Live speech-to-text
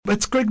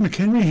It's Greg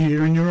McHenry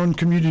here, and you're on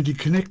Community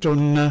Connect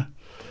on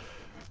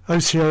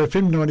OCR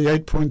FM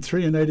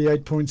 98.3 and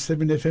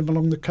 88.7 FM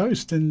along the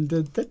coast. And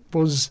that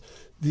was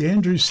the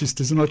Andrews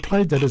Sisters, and I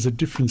played that as a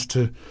difference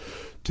to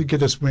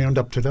get us wound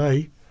up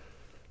today.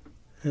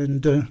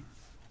 And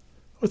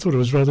I thought it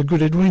was rather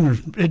good.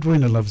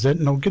 Edwina loves that,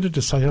 and I'll get her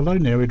to say hello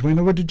now.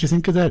 Edwina, what did you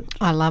think of that?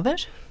 I love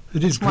it.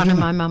 It is good, one of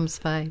my mum's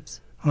faves.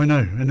 I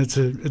know, and it's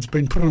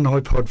been put on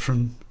an iPod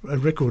from a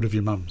record of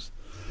your mum's.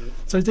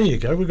 So there you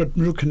go, we've got a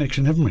real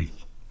connection, haven't we?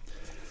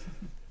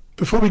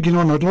 Before we get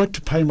on, I'd like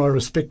to pay my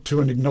respect to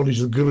and acknowledge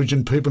the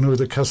Gulidjan people who are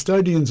the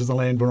custodians of the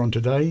land we're on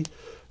today,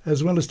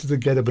 as well as to the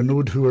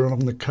Gadabanud who are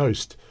along the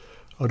coast.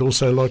 I'd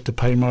also like to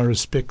pay my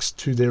respects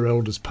to their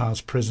elders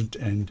past, present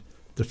and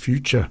the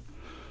future.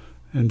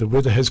 And the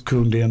weather has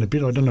cooled down a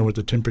bit. I don't know what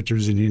the temperature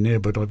is in here now,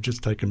 but I've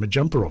just taken my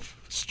jumper off,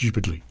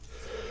 stupidly.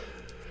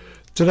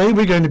 Today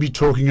we're going to be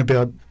talking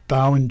about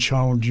Barwon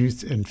Child,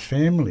 Youth and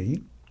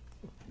Family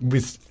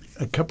with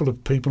a couple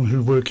of people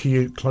who work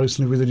here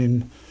closely with it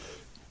in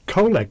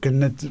Colac.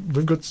 And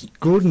we've got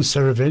Gordon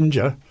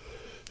Saravenger,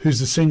 who's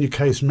the Senior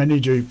Case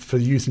Manager for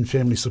Youth and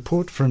Family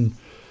Support from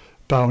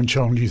Barwon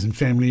Child, Youth and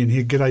Family. And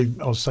here, g'day,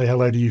 I'll say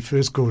hello to you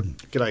first, Gordon.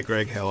 G'day,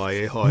 Greg. How are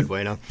you? Hi,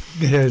 Edwina.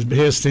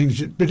 How's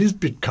things? But it is a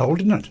bit cold,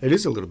 isn't it? It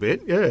is a little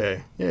bit, yeah.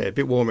 A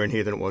bit warmer in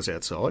here than it was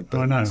outside.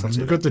 I know.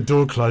 We've got the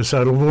door closed,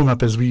 so it'll warm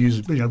up as we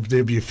use. There'll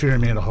be a fair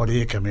amount of hot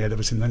air coming out of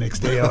us in the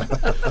next hour.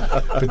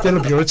 But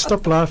that'll be all right.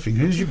 Stop laughing.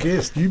 Who's your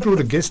guest? You brought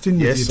a guest in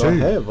with you too. Yes, I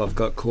have. I've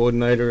got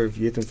Coordinator of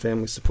Youth and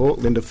Family Support,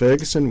 Linda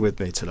Ferguson, with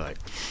me today.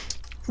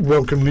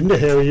 Welcome, Linda.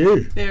 How are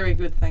you? Very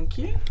good, thank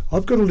you.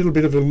 I've got a little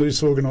bit of a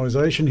loose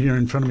organisation here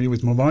in front of me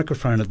with my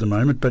microphone at the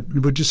moment, but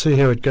we'll just see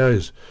how it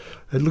goes.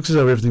 It looks as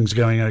though everything's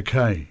going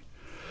okay.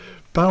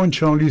 Barwon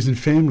Child, Youth and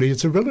Family,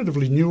 it's a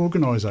relatively new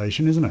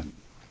organisation, isn't it?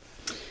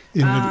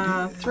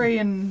 Three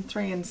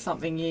and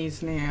something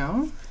years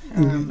now.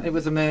 It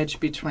was a merge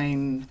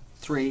between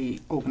three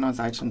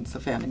organisations,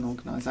 the founding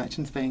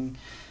organisations being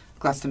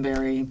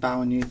Glastonbury,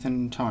 Barwon Youth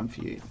and Time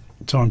for Youth.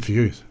 Time for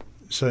Youth.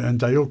 So, and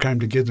they all came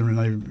together,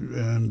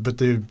 and but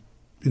they,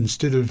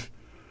 instead of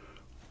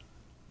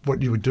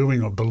what you were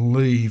doing, I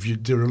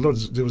believe there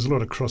was a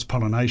lot of cross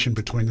pollination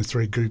between the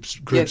three groups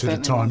at the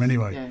time.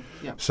 Anyway,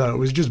 So it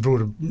was just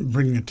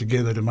bringing it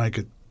together to make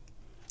it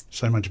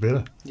so much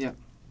better. Yeah,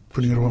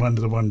 putting it all under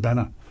the one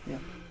banner. Yeah.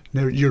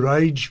 Now, your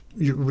age,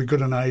 we've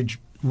got an age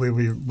where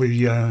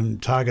we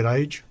target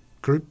age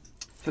group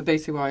for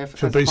BCYF.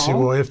 For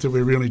BCYF that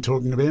we're really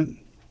talking about.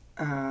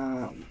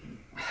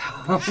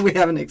 We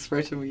have an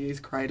expression we use,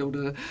 cradle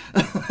to...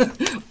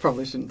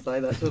 Probably shouldn't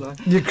say that, should I?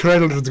 You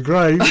cradle to the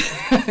grave.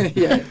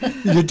 Yeah.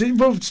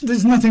 Well,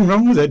 there's nothing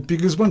wrong with that,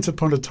 because once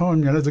upon a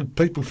time, the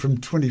people from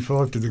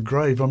 25 to the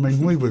grave, I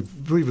mean, we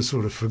were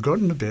sort of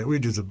forgotten about. We're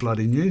just a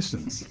bloody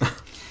nuisance.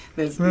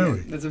 There's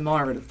a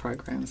myriad of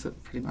programs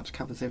that pretty much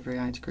covers every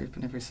age group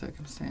and every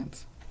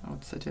circumstance, I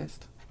would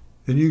suggest.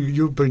 And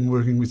you've been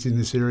working within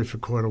this area for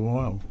quite a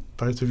while,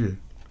 both of you.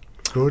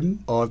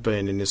 Gordon? I've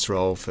been in this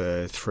role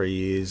for 3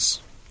 years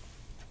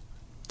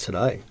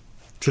today.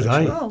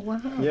 Oh, wow.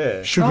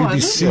 Yeah. Should we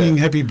be singing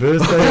happy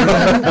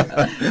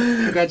birthday?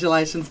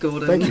 Congratulations,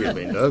 Gordon. Thank you,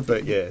 Linda.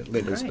 But yeah,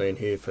 Linda's been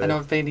here for... And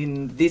I've been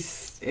in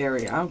this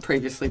area,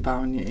 previously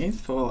Barwon Youth,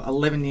 for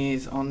 11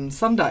 years on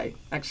Sunday,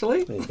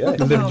 actually. There you go.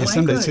 11 years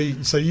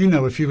Sunday. So you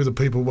know a few of the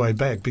people way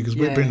back, because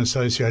we've been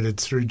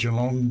associated through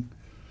Geelong,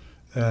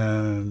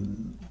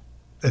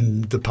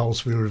 and the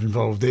Pulse, we were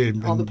involved there.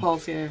 The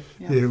Pulse, yeah.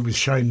 Yeah, with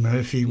Shane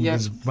Murphy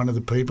was one of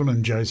the people,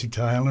 and Josie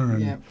Taylor.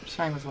 And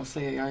Shane was my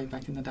CEO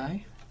back in the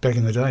day. Back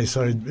in the day,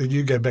 so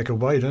you go back a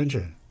way, don't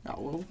you? Oh,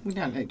 well, we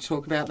don't need to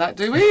talk about that,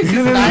 do we?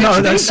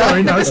 No,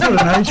 sorry, no, it's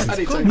not an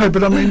age. No,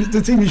 but I mean,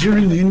 the thing is, you're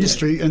in the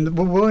industry, and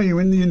why are you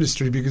in the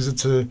industry? Because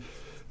it's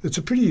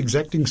a pretty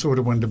exacting sort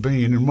of one to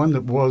be in, and one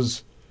that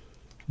was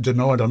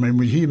denied. I mean,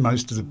 we hear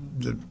most of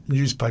the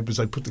newspapers,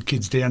 they put the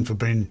kids down for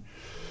being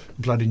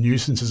bloody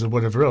nuisances or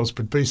whatever else,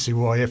 but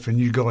BCYF and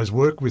you guys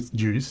work with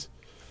youth,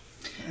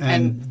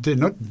 and they're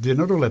not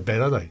all that bad,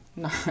 are they?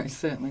 No,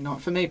 certainly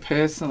not. For me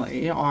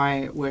personally,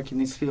 I work in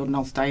this field and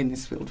I'll stay in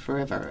this field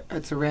forever.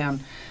 It's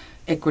around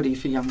equity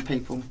for young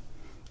people,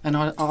 and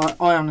I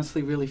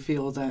honestly really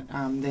feel that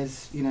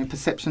there's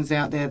perceptions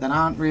out there that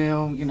aren't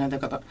real. They've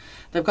got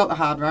the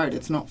hard road.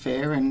 It's not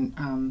fair,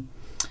 and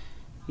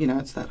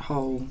it's that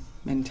whole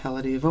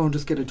mentality of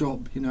just get a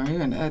job,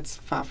 and it's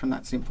far from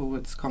that simple.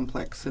 It's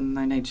complex, and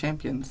they need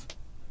champions.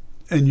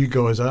 And you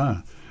guys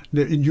are.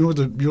 Now, you're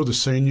the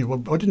senior.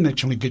 Well, I didn't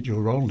actually get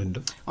your role,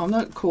 Linda. I'm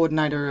the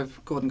coordinator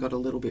of... Gordon got a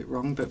little bit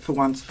wrong, but for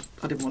once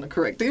I didn't want to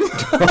correct him. We'll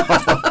write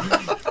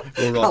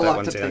that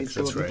one down,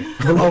 that's right.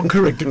 Well, I'll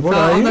correct it.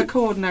 I'm the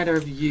coordinator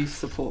of youth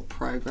support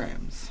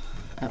programs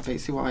at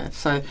BCYF.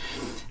 So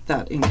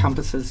that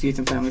encompasses youth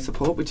and family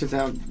support, which is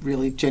our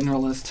really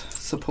generalist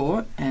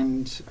support,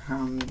 and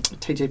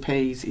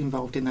TGP's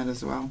involved in that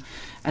as well.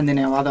 And then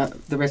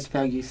the rest of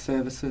our youth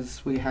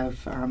services, we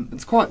have,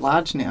 it's quite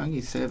large now,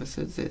 youth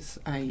services. There's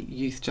a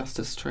youth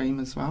justice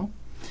stream as well.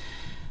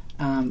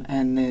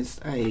 And there's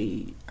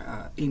a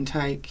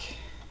intake,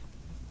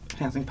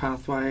 housing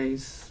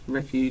pathways,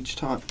 refuge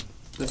type.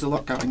 There's a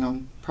lot going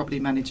on, property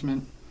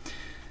management.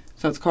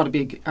 So it's quite a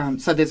big,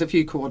 so there's a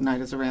few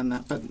coordinators around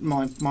that, but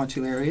my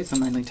two areas are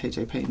mainly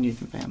TGP and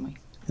youth and family.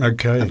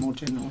 Okay. But more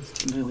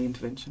generalist and early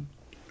intervention.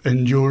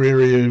 And your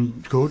area,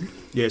 Gordon?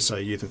 Yeah, so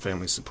youth and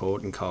family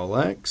support in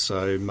Colac,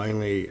 so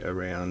mainly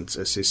around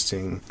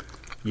assisting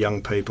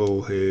young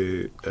people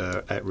who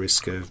are at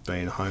risk of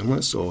being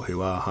homeless or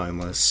who are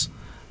homeless,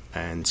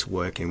 and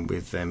working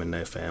with them and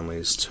their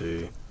families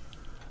to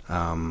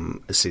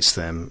assist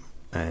them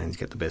and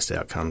get the best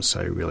outcomes.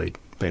 So really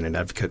being an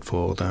advocate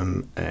for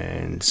them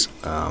and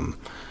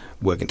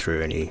working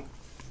through any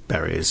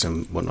barriers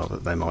and whatnot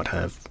that they might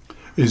have.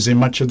 Is there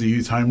much of the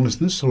youth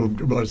homelessness? Or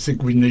I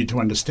think we need to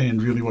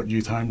understand really what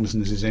youth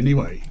homelessness is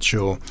anyway.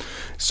 Sure.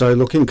 So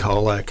look, in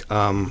Colac,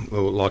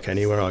 well, like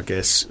anywhere, I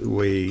guess,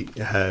 we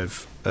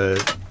have a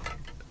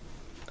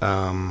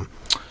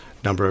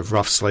number of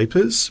rough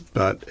sleepers,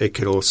 but it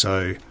could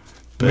also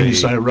be... When you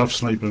say a rough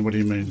sleeper, what do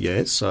you mean?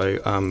 Yeah, so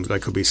they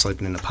could be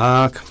sleeping in a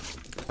park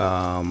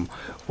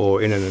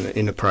or in an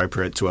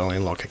inappropriate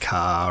dwelling like a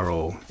car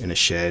or in a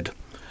shed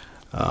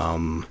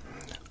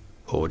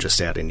or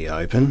just out in the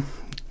open.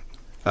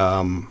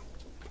 A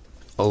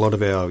lot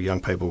of our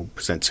young people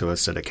present to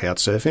us that are couch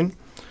surfing,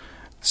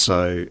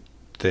 so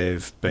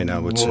they've been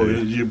able to...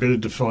 Well, you better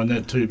define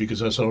that too,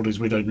 because us oldies,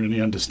 we don't really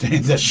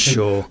understand that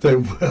Sure.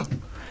 that well.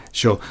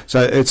 Sure.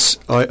 So it's,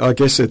 I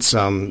guess it's,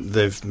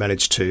 they've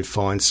managed to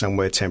find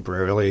somewhere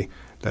temporarily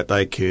that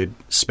they could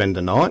spend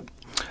the night.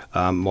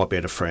 Might be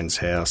at a friend's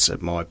house,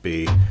 it might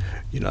be,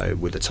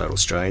 with a total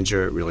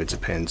stranger. It really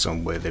depends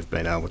on where they've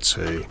been able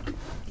to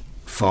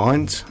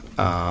find.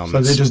 So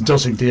they're just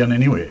dossing down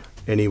anywhere?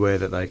 Anywhere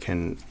that they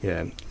can,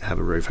 have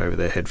a roof over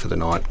their head for the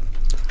night.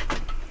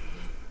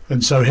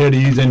 And so how do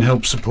you then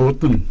help support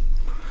them?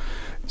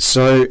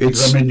 So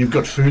it's... I mean, you've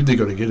got food they've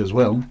got to get as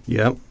well.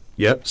 Yep.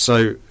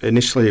 So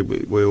initially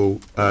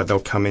they'll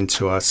come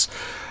into us,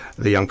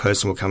 the young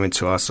person will come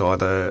into us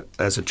either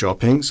as a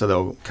drop-in, so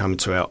they'll come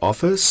to our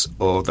office,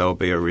 or there'll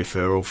be a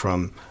referral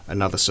from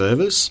another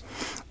service,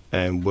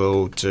 and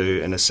we'll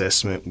do an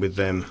assessment with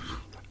them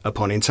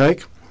upon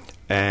intake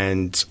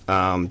and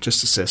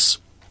just assess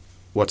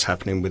what's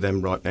happening with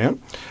them right now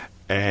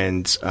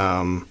and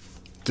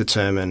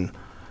determine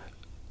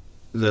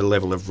the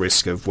level of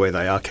risk of where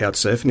they are couch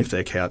surfing, if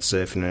they're couch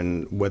surfing,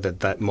 and whether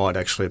that might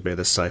actually be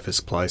the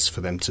safest place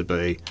for them to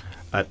be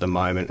at the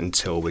moment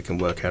until we can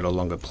work out a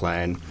longer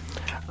plan,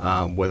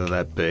 whether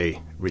that be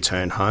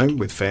return home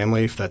with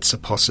family, if that's a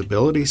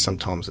possibility,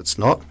 sometimes it's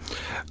not,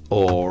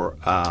 or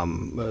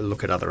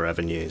look at other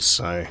avenues.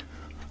 So,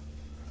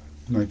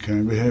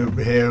 okay,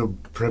 how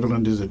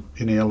prevalent is it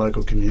in our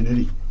local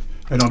community?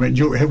 And I mean,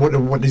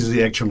 what is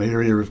the actual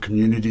area of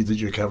community that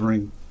you're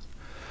covering?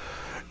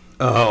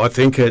 I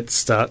think it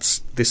starts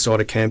this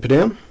side of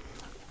Camperdown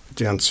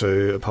down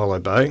to Apollo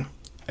Bay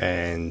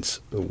and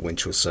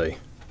Winchell Sea.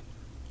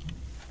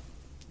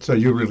 So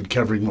you're really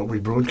covering what we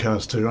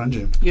broadcast to, aren't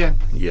you? Yeah.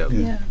 Yep.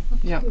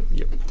 Yeah.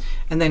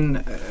 And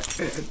then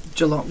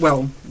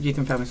Geelong, Youth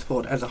and Family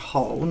Support as a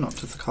whole, not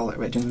just the Colac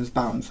region, is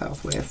Barwon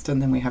South West,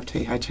 and then we have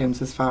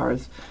THMs as far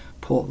as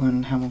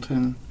Portland,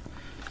 Hamilton.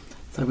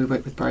 So we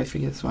work with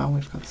Brophy as well.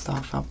 We've got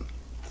staff up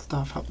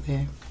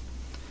there.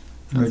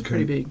 So it's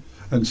pretty big.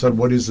 And so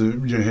what is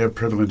how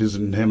prevalent is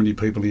it and how many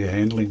people are you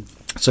handling?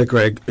 So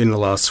Greg, in the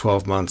last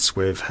 12 months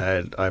we've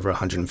had over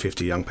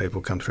 150 young people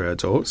come through our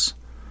doors.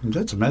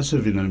 That's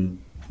massive.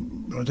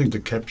 I think the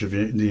capture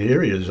in the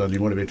area is only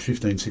about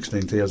 15,000,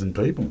 16,000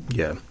 people.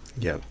 Yeah.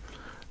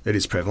 It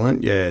is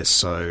prevalent, yeah.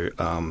 So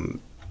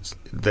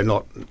they're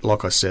not,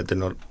 like I said, they're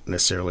not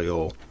necessarily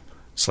all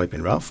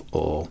sleeping rough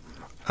or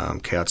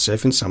couch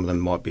surfing. Some of them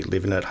might be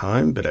living at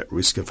home but at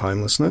risk of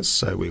homelessness.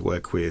 So we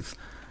work with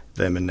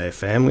them and their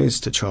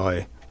families to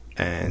try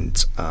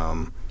and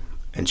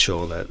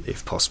ensure that,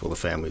 if possible, the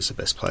family is the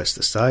best place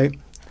to stay,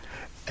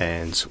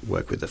 and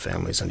work with the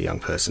families and the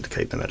young person to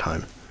keep them at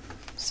home.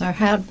 So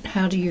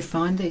how do you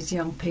find these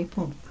young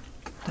people?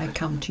 They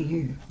come to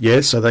you?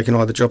 Yeah, so they can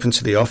either drop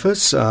into the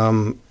office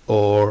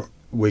or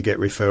we get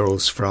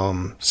referrals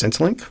from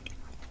Centrelink,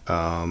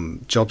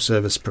 job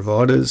service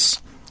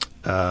providers,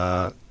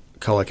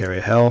 Colac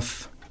Area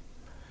Health,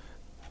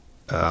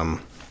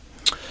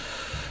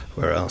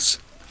 where else?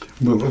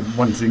 Well,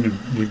 one thing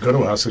we've got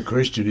to ask the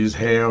question is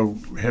how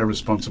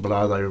responsible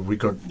are they?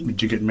 Do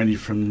you get many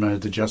from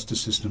the justice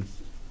system?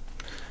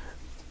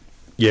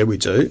 Yeah, we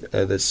do.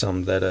 There's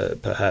some that are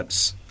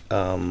perhaps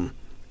in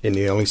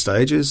the early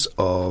stages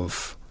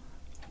of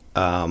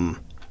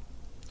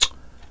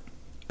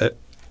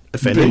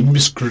offending.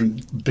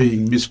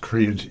 Being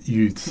miscreant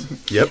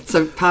youth. Yep.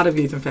 So part of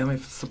Youth and Family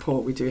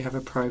Support, we do have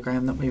a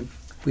program that we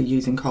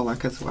use in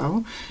Colac as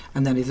well,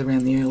 and that is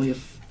around the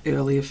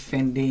early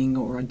offending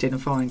or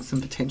identifying some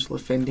potential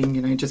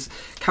offending, just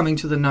coming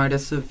to the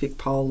notice of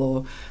VicPol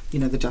or,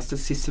 the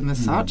justice system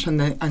as such,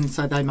 and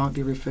so they might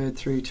be referred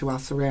through to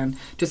us around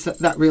just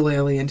that real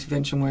early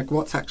intervention work,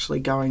 what's actually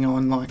going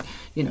on, like,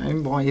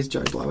 why is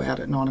Joe Blow out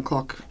at 9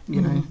 o'clock,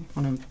 on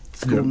a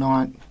school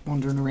night,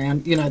 wandering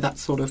around, that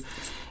sort of,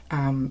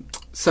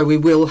 So we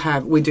do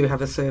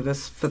have a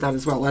service for that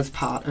as well as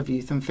part of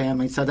youth and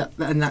family. So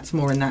that's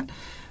more in that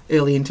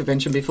early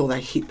intervention before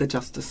they hit the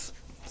justice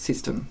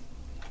system,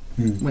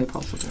 where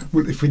possible.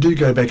 Well, if we do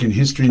go back in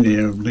history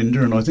now,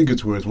 Linda, and I think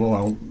it's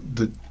worthwhile,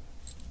 that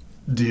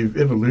the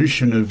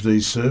evolution of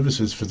these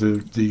services for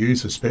the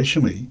youth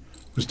especially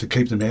was to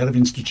keep them out of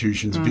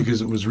institutions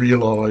because it was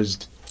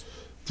realised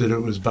that it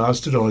was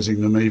bastardising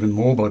them even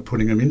more by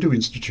putting them into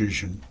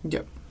institution,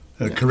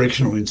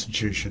 correctional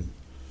institution.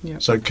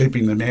 Yep. So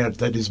keeping them out,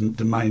 that is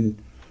the main.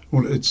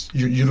 Well,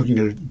 you're looking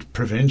at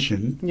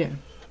prevention,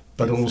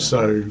 but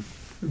also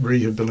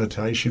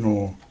rehabilitation,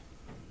 or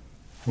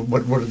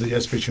what are the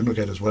aspects you look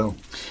at as well?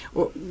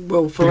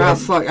 Well, for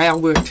us, like our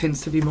work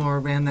tends to be more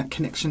around that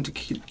connection to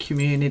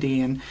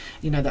community and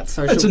that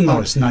social. That's a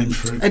nice name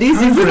for it. It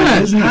is,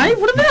 isn't it? Hey,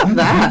 what about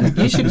that?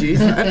 You should use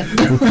that.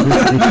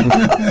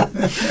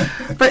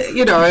 But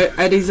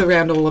it is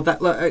around all of that.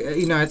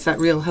 It's that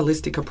real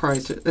holistic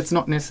approach. It's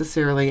not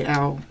necessarily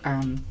our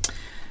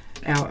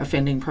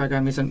offending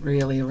program isn't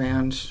really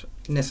around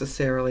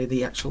necessarily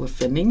the actual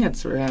offending.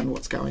 It's around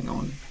what's going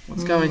on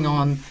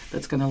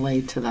that's going to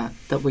lead to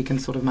that we can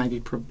sort of maybe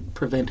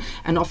prevent.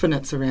 And often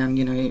it's around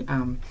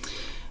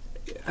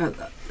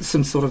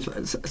some sort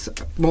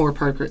of more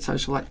appropriate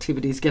social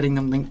activities, getting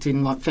them linked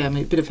in, like a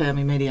bit of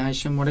family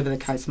mediation, whatever the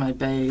case may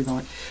be.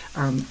 Like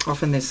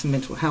often there's some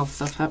mental health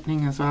stuff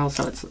happening as well,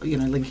 so it's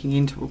linking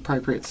into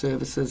appropriate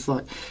services,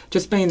 like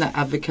just being that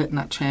advocate and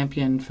that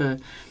champion for,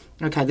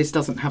 okay, this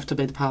doesn't have to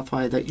be the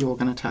pathway that you're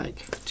going to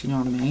take. Do you know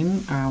what I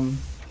mean?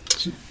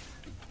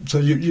 So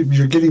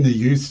you're getting the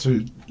youth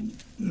to,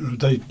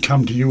 they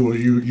come to you, or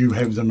you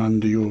have them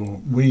under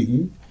your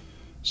wing.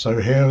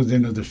 So how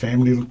then are the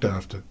family looked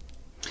after?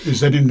 Is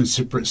that in a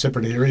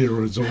separate area,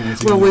 or is it all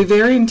within? Well, we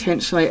very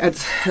intentionally,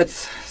 it's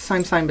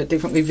same but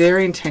different. We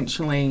very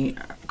intentionally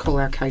call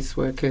our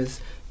caseworkers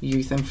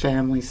youth and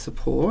family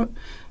support,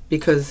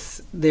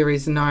 because there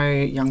is no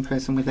young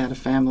person without a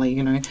family.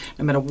 No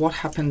matter what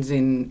happens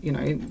in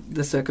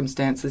the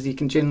circumstances, you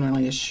can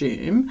generally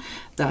assume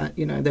that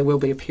there will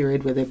be a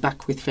period where they're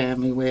back with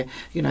family, where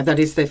that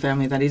is their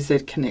family, that is their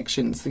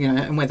connections.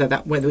 And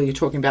whether you're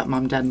talking about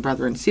mum, dad, and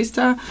brother and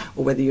sister,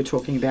 or whether you're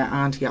talking about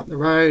auntie up the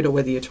road, or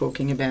whether you're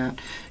talking about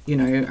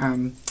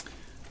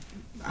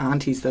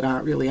aunties that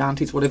aren't really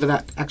aunties, whatever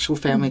that actual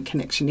family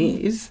connection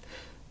is,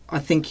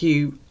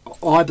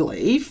 I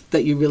believe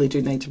that you really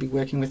do need to be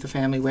working with the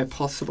family where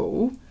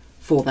possible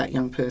for that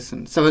young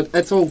person. So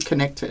it's all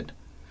connected.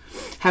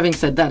 Having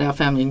said that, our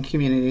family and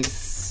community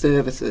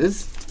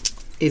services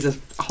is a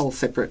whole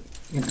separate,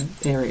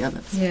 area.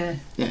 Yeah.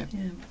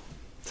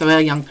 So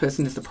our young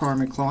person is the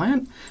primary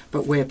client,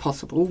 but where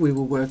possible, we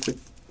will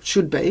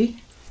should be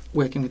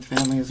working with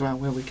family as well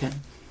where we can.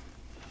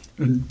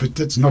 But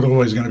that's not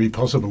always going to be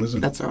possible, is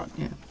it? That's right,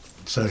 yeah.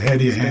 So how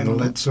do you handle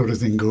that sort of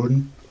thing,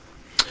 Gordon?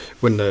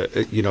 When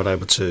you're not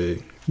able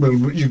to... Well,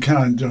 you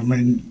can't. I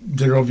mean,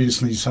 there are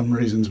obviously some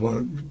reasons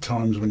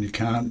times when you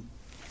can't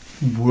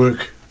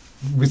work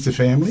with the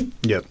family.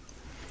 Yep.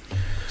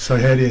 So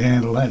how do you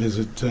handle that? Is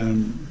it...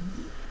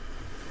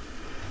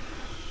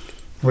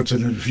 what's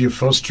it, if you're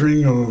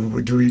fostering, or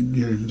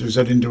does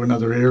that into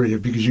another area?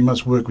 Because you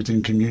must work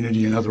within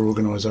community and other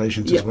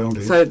organisations as well,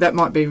 do you? So that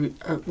might be,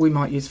 we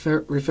might use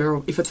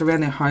referral. If it's around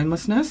their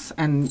homelessness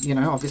and,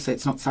 obviously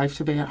it's not safe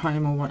to be at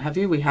home or what have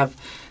you, we have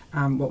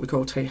what we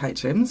call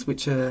THMs,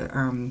 which are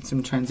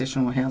some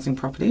transitional housing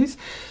properties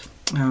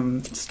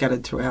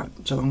scattered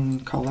throughout Geelong,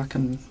 Colac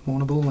and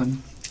Warrnambool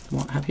and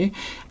what have you.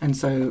 And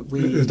so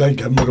we... Are they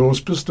government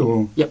auspiced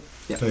or...? Yep.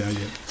 They are,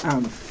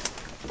 yeah.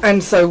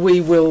 And so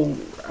we will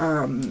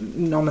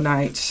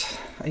nominate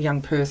a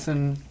young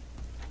person,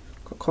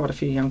 quite a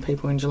few young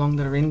people in Geelong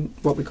that are in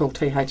what we call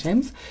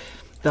THMs.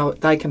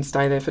 They can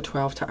stay there for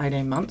 12 to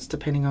 18 months,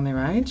 depending on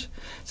their age.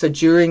 So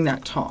during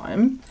that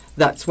time,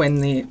 that's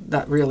when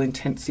that real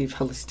intensive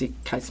holistic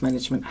case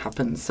management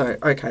happens. So,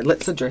 okay,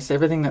 let's address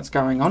everything that's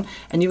going on,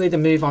 and you either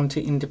move on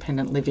to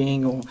independent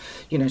living or,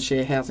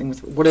 share housing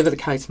with whatever the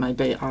case may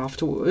be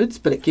afterwards,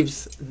 but it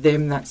gives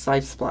them that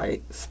safe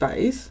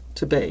space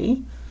to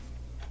be.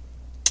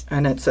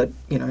 And it's at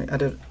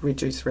a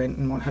reduced rent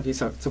and what have you,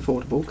 so it's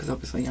affordable, because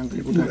obviously young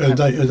people don't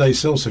Are they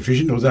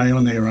self-sufficient, or are they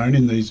on their own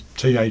in these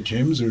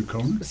THMs or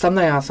common? Some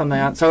they are, some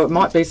they aren't. So it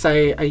might be,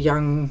 say, a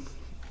young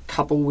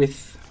couple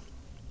with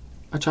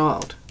a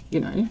child,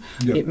 Yep.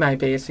 It may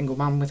be a single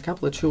mum with a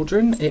couple of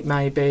children. It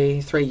may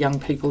be 3 young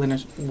people in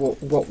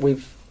what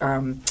we've...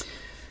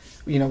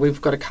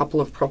 we've got a couple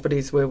of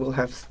properties where we'll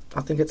have,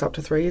 I think it's up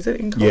to 3, is it,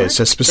 in Colac? Yeah,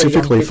 so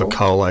specifically for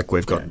Colac,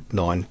 we've got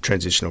 9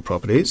 transitional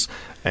properties,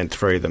 and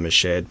 3 of them are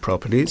shared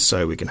properties,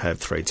 so we can have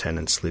 3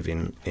 tenants live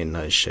in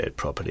those shared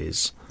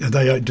properties.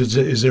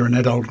 Is there an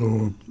adult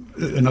or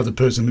another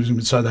person living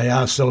with, so they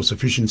are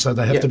self-sufficient, so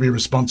they have to be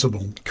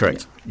responsible?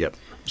 Correct, yep.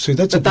 See,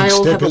 that's a big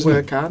step, But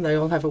they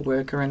all have a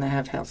worker, and they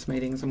have house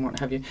meetings and what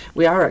have you.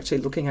 We are actually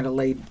looking at a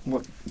lead,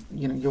 what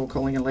you're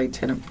calling a lead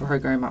tenant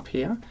program up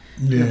here.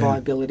 Yeah. The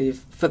viability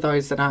for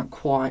those that aren't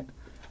quite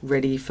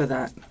ready for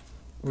that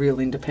real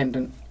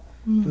independent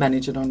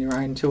manage it on your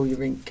own until you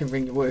can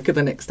bring your worker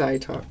the next day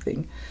type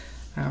thing.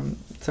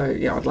 So,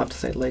 yeah, I'd love to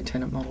see a lead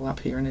tenant model up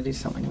here, and it is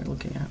something we're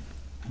looking at.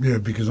 Yeah,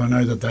 because I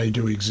know that they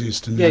do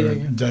exist, and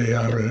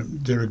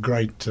they're a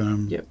great.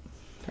 Yep,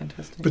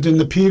 fantastic. But then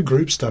the peer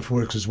group stuff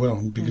works as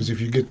well, because if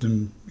you get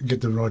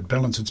the right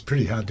balance, it's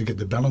pretty hard to get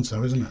the balance,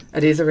 though, isn't it?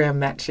 It is around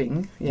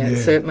matching. Yeah,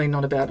 it's certainly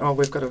not about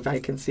we've got a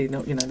vacancy.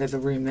 Not, there's a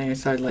room there,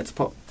 so let's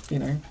pop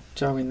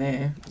Joe in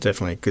there.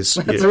 Definitely, because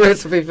that's a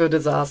recipe for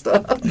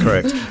disaster.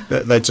 Correct.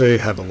 They do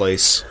have a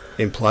lease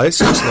in place,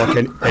 just like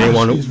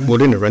anyone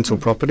would in a rental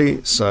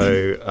property.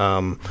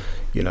 So,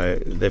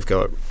 they've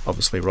got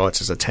obviously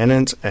rights as a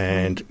tenant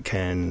and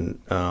can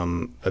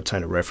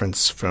obtain a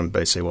reference from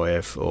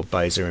BCYF or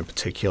BASA in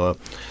particular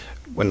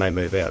when they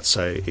move out.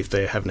 So if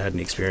they haven't had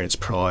any experience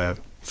prior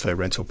for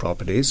rental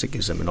properties, it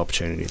gives them an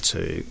opportunity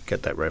to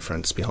get that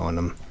reference behind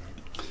them.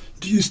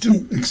 Do you still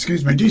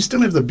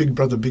have the big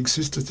brother, big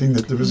sister thing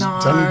that was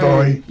done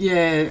by?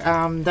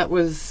 Yeah, that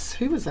was,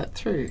 who was that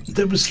through?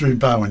 That was through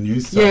Barwon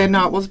Youth. Though. Yeah,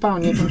 no, it was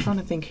Barwon Youth. I'm trying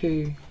to think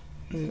who.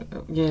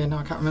 Yeah, no,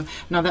 I can't remember.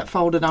 No, that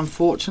folded,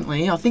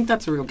 unfortunately. I think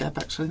that's a real gap,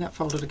 actually. That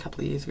folded a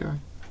couple of years ago.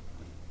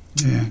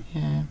 Yeah.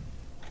 Yeah.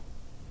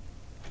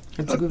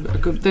 It's a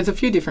good. There's a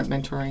few different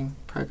mentoring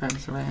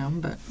programs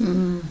around, but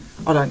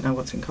I don't know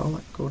what's in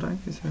Colac, Gordo.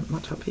 Is there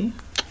much up here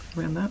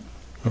around that?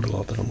 Not a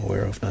lot that I'm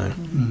aware of, no.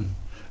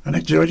 And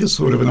actually, I just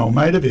thought of an old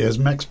mate of ours,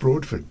 Max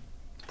Broadford.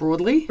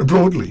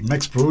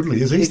 Max Broadley.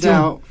 He's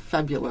our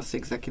fabulous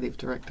Executive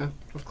Director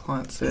of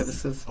Client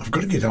Services. I've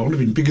got to get hold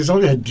of him because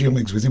I had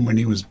dealings with him when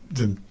he was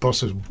the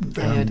boss of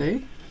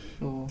AOD?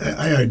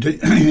 AOD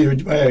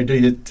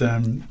at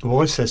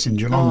YSAS in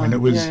Geelong, and it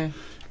was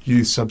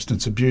youth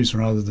substance abuse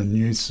rather than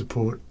youth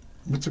support.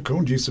 What's it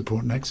called? Youth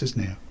support and access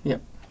now.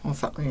 Yep, or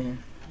something, yeah.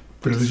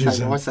 But it was just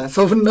YSAS,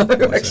 I wouldn't know,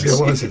 actually.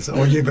 YSAS.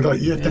 Oh, yeah, but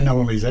you have to know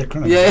all these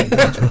acronyms. Yeah.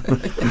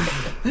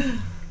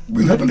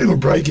 We'll have a little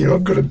break here.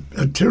 I've got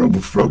a terrible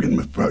frog in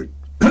my throat.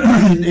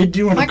 Ed, do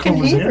you want to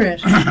call us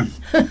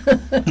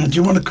out? Do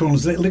you want to call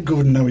us out? Let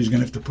Gordon know he's going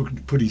to have to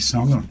put his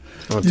song on.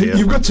 Oh, dear.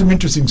 You've got some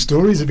interesting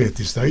stories about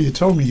this, though. You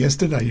told me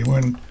yesterday you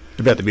weren't...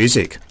 About the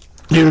music?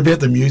 Yeah, about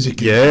the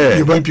music. Yeah.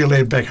 You won't be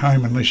allowed back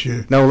home unless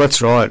you... No, well,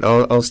 that's right.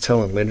 I was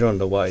telling Linda on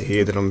the way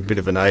here that I'm a bit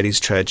of an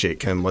 80s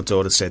tragic, and my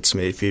daughter said to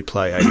me, if you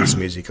play 80s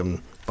music,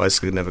 I'm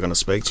basically never going to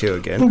speak to you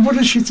again. Well, what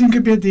does she think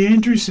about the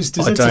Andrews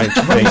sisters? I don't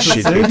think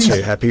she'd be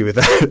too happy with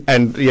that.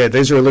 And, yeah,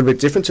 these are a little bit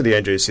different to the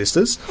Andrews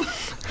sisters.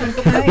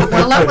 Okay,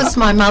 well, that was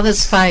my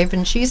mother's fave,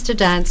 and she used to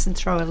dance and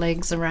throw her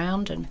legs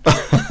around, and,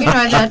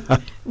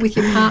 that with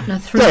your partner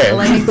through your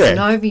legs and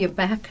over your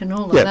back and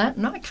all of that.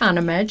 And I can't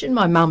imagine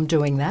my mum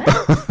doing that.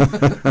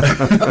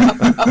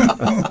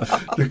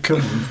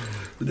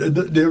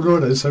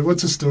 Right, so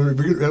what's the story?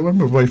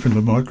 I'm away from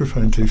the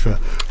microphone too far.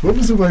 What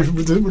was away from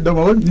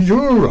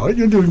you're all right.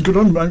 You're doing good.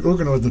 I'm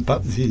organising the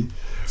buttons here.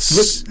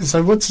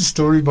 So what's the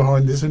story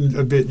behind this and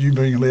about you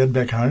being allowed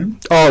back home?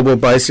 Oh, well,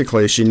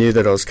 basically, she knew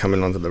that I was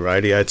coming onto the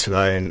radio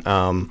today, and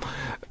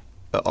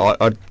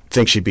I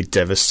think she'd be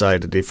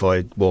devastated if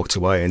I walked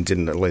away and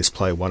didn't at least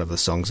play one of the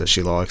songs that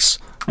she likes.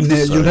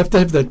 Now, you'll have to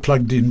have that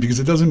plugged in because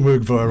it doesn't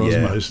work via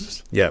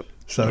osmosis. Yep.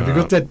 So have you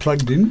got that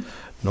plugged in?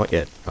 Not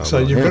yet. So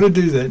you've got to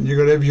do that, and you've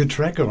got to have your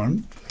track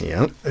on.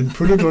 Yeah. And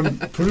put it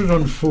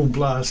on full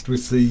blast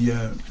with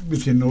your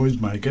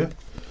noisemaker.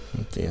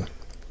 Oh dear.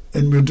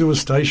 And we'll do a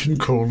station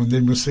call, and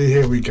then we'll see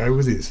how we go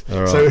with this.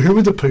 All right. So who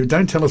are the people?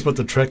 Don't tell us what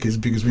the track is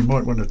because we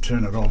might want to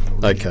turn it off.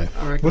 Okay.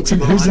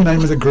 Who's the name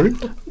of the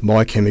group?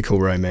 My Chemical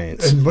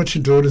Romance. And what's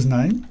your daughter's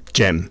name?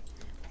 Gem.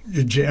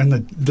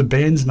 And the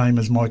band's name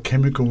is My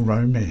Chemical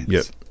Romance.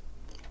 Yep.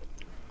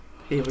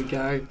 Here we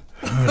go.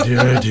 Oh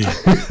dear.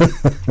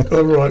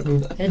 All right.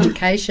 Well,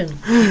 education.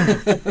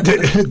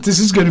 This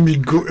is going to be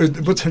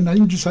good. What's her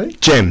name, did you say?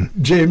 Gem.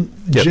 Yep.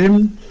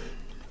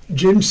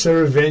 Gem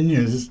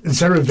Saravenja's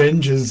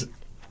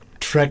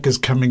track is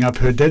coming up.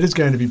 Her dad is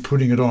going to be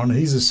putting it on.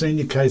 He's a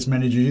senior case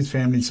manager, Youth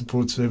Family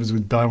Support Service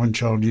with Barwon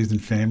Child, Youth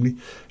and Family.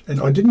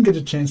 And I didn't get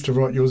a chance to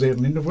write yours out,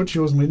 Linda. What's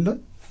yours, Linda?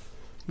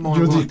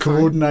 You're the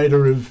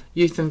coordinator of...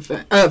 Youth and... now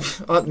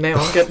I'm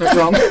getting it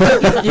wrong.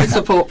 Youth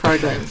support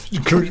programs.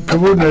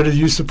 Coordinator of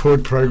youth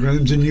support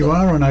programs, and you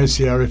are on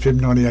OCR FM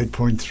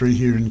 98.3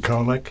 here in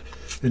Colac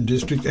in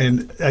District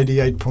and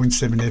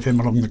 88.7 FM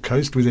along the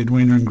coast with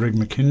Edwina and Greg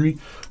McHenry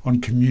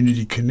on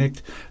Community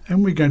Connect.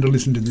 And we're going to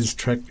listen to this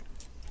track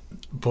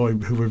by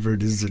whoever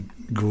it is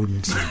that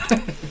Gordon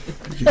said.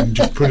 You can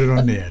just put it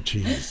on now.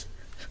 Cheers.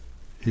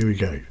 Here we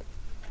go.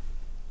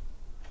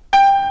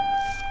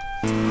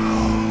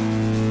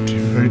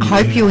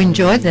 I hope you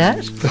enjoyed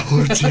that.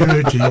 Oh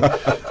dear.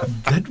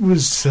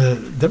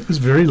 That was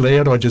very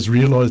loud. I just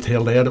realised how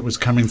loud it was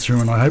coming through,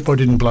 and I hope I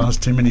didn't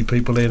blast too many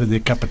people out of their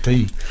cup of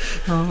tea.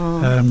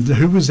 Oh.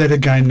 Who was that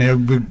again? Now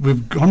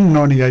we've gone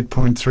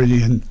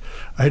 98.3 and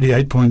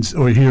 88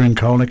 or here in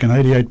Colac and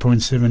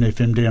 88.7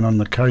 FM down on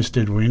the coast,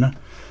 Edwina.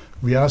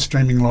 We are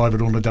streaming live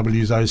at all the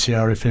W's,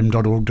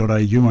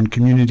 ocrfm.org.au on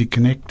Community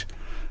Connect,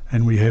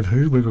 and we have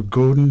who? We've got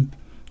Gordon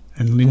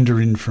and Linda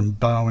in from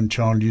Barwon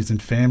Child, Youth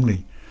and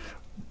Family.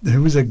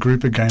 Who was that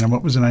group again, and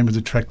what was the name of the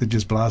track that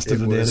just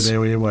blasted it out of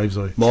our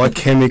airwaves? My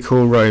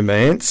Chemical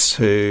Romance,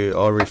 who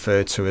I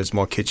refer to as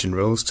My Kitchen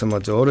Rules to my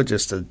daughter,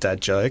 just a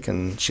dad joke,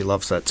 and she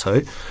loves that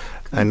too.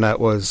 And that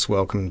was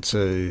Welcome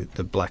to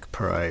the Black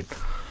Parade.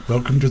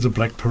 Welcome to the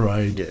Black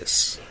Parade.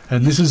 Yes.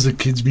 And this is the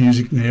kids'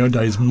 music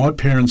nowadays. My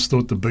parents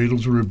thought the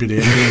Beatles were a bit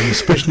out there, and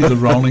especially the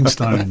Rolling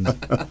Stones.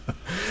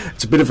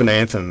 It's a bit of an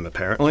anthem,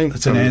 apparently.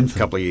 It's an anthem. A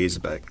couple of years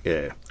back,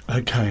 yeah.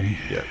 Okay.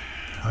 Yeah.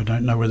 I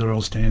don't know whether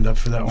I'll stand up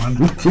for that one.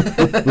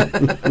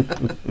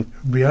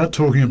 We are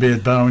talking about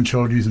Barwon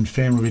Child Youth and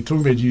Family. We're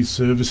talking about youth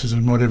services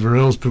and whatever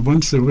else, but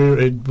once we're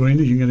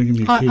Edwina, you're going to give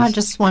me a kiss. I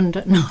just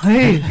wonder,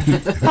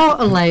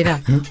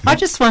 later. I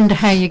just wonder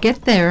how you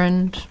get there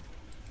and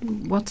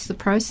what's the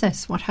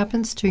process? What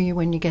happens to you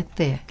when you get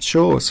there?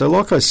 Sure. So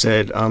like I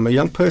said, a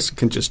young person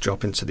can just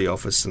drop into the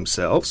office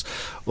themselves,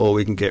 or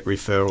we can get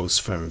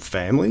referrals from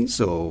families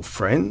or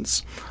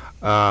friends,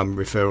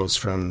 referrals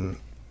from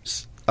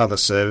other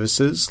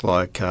services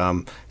like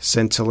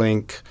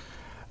Centrelink,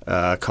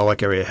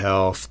 Colac Area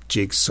Health,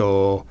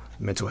 Jigsaw,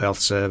 Mental Health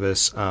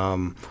Service,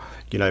 from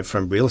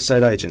real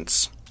estate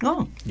agents.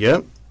 Oh.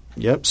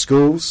 Yep,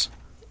 schools,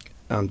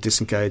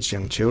 disengaged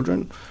young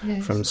children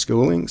from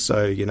schooling.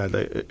 So,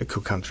 it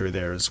could come through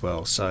there as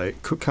well. So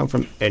it could come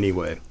from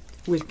anywhere.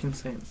 With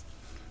consent.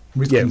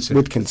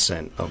 With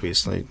consent,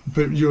 obviously.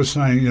 But you're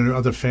saying,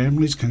 other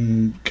families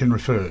can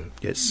refer?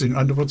 Yes.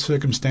 Under what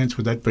circumstance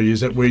would that be?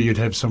 Is that where you'd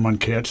have someone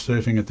couch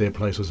surfing at their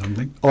place or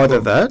something? Either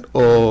that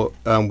or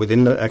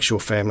within the actual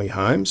family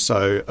home.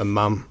 So a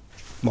mum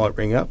might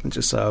ring up and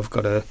just say, I've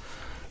got a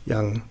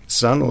young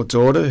son or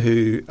daughter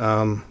who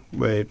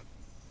we're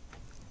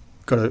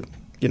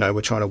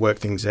trying to work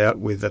things out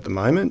with at the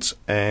moment,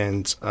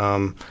 and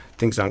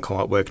things aren't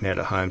quite working out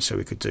at home, so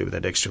we could do with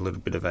that extra little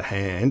bit of a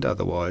hand.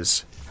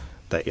 Otherwise,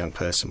 that young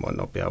person might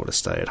not be able to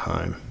stay at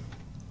home.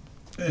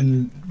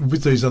 And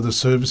with these other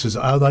services,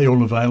 are they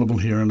all available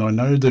here? And I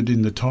know that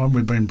in the time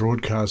we've been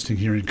broadcasting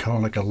here in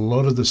Colac, a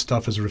lot of the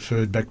stuff is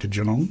referred back to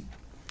Geelong.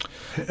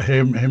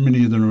 How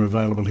many of them are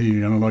available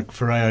here? Like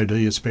for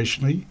AOD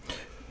especially?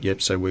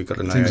 Yep, so we've got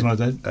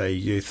a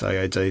youth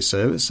AOD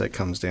service that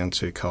comes down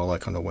to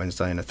Colac on a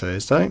Wednesday and a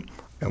Thursday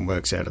and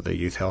works out of the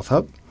Youth Health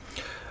Hub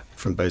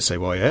from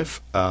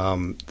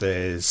BCYF.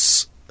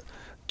 There's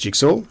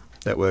Jigsaw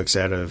that works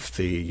out of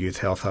the Youth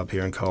Health Hub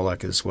here in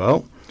Colac as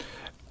well.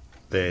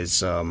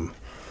 There's a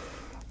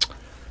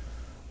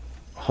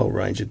whole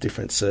range of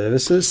different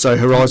services. So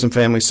Horizon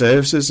Family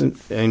Services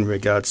in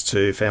regards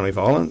to family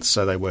violence,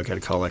 so they work out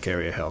of Colac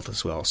Area Health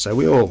as well. So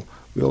we all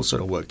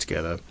sort of work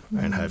together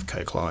and have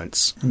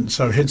co-clients. And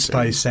so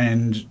Headspace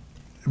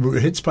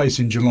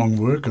in Geelong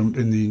work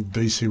in the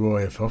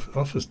BCYF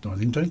office, I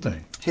think, don't they?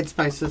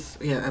 Headspace is,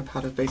 a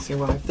part of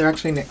BCYF. They're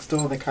actually next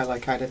door. They're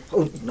co-located.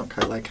 Oh, not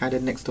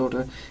co-located, next door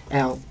to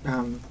our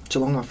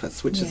Geelong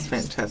office, which is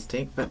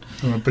fantastic. But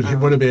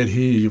what about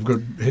here? You've got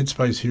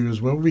Headspace here as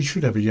well. We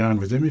should have a yarn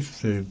with them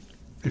if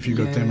you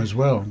got them as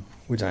well.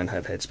 We don't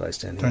have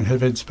Headspace down here. Don't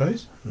have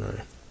Headspace? No.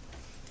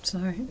 So,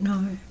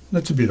 no.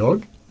 That's a bit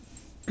odd.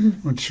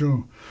 Not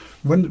sure.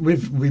 When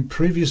we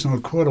previously,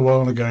 quite a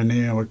while ago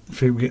now, I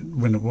forget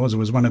when it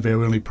was one of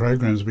our early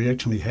programs, we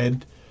actually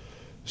had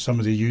some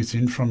of the youth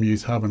in from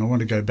Youth Hub, and I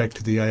want to go back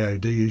to the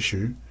AOD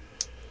issue.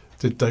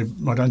 I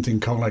don't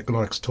think Colac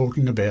likes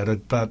talking about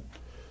it, but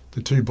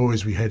the two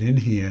boys we had in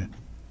here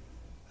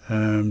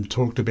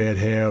talked about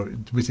how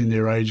within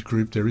their age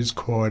group there is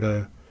quite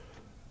a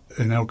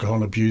lot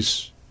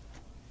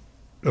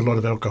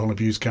of alcohol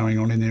abuse going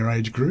on in their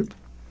age group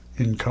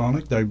in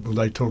Colac.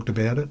 They talked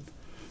about it.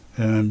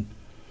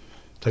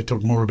 They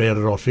talked more about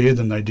it off air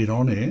than they did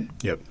on air.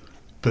 Yep.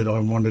 But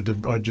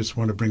I just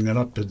want to bring that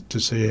up to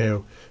see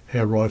how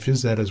rife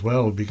is that as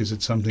well, because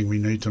it's something we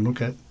need to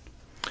look at.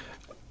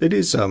 It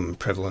is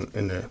prevalent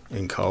in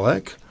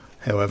Colac.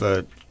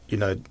 However,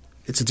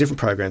 it's a different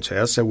program to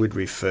ours, so we'd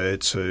refer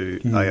to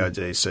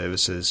AOD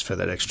services for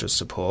that extra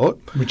support.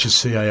 Which is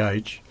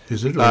CAH,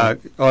 is it?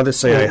 Either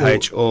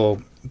CAH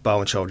or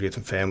Barwon Child Youth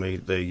and Family,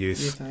 the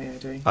youth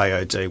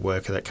AOD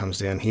worker that comes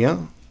down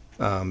here.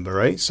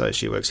 Marie, so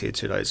she works here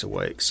 2 days a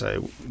week.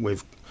 So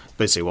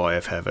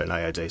BCYF have an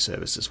AOD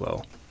service as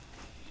well.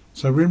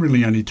 So we're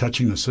really only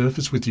touching the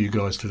surface with you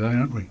guys today,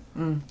 aren't we?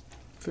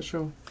 For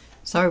sure.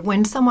 So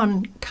when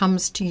someone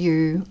comes to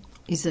you,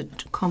 is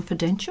it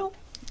confidential?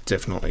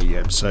 Definitely,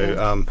 yeah.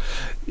 So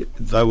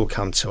they will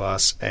come to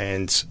us,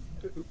 and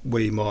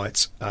we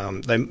might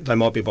they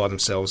might be by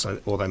themselves,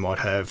 or they might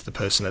have the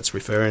person that's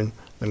referring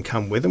them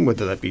come with them,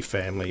 whether that be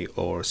family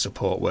or a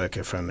support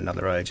worker from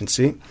another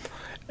agency.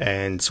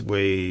 And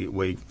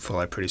we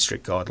follow pretty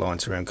strict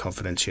guidelines around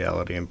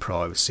confidentiality and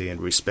privacy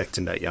and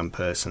respecting that young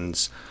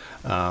person's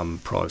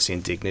privacy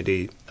and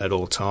dignity at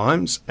all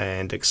times,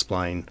 and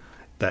explain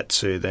that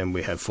to them.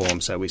 We have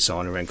forms that we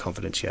sign around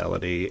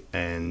confidentiality,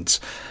 and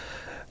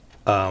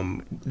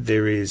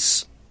there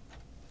is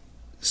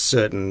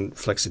certain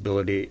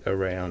flexibility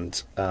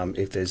around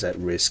if there's at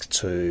risk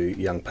to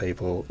young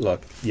people,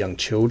 like young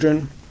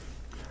children,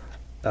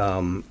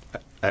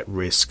 at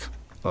risk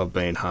of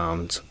being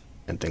harmed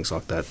and things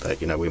like that, that,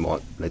 we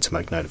might need to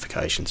make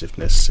notifications if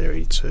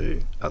necessary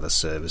to other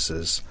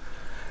services.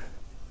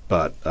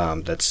 But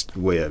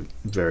we're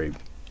very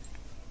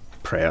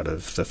proud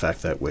of the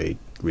fact that we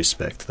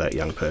respect that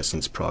young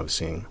person's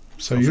privacy and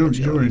so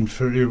you're in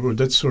for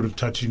that's sort of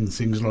touching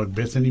things like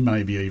Bethany,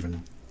 maybe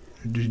even.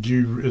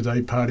 Are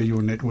they part of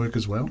your network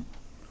as well?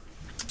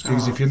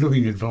 Because if you're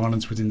looking at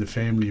violence within the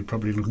family, you're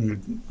probably looking at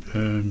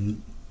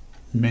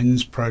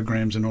men's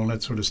programs and all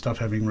that sort of stuff,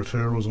 having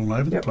referrals all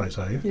over the place,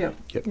 are you? Yep.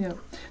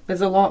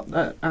 There's a lot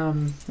that,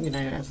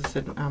 as I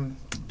said,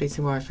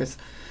 BCYFS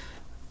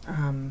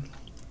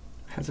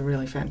has a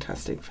really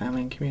fantastic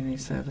family and community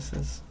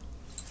services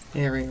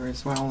area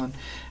as well,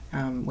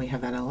 and we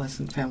have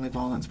adolescent family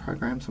violence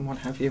programs and what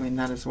have you in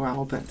that as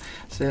well. But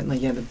certainly,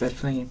 the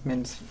Bethany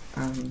men's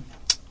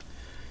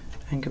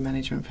anger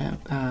management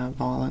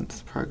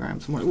violence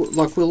programs,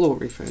 we'll all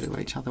refer to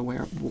each other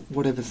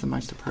whatever's the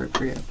most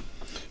appropriate.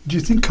 Do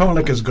you think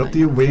Colac has got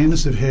the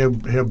awareness of how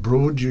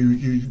broad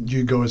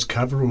you guys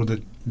cover, or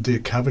that they're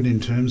covered in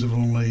terms of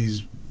all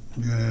these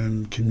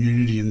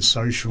community and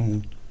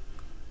social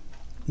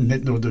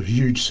or the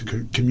huge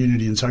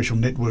community and social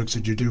networks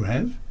that you do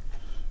have?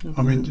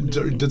 I mean,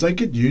 do they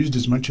get used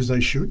as much as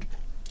they should?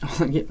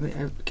 Oh, yeah,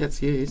 it gets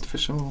used for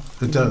sure.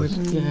 It does?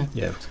 Yeah.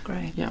 It's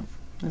great. Yeah,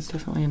 there's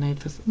definitely a need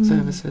for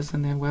services,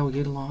 and they're well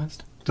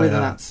utilised.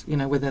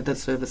 Whether the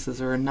services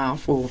are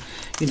enough or,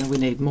 we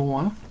need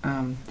more,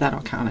 that I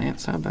can't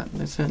answer, but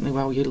they're certainly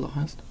well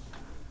utilised.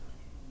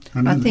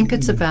 I think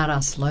it's about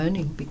us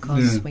learning,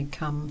 because we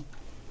come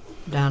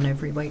down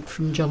every week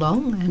from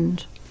Geelong,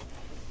 and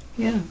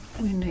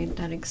we need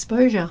that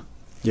exposure.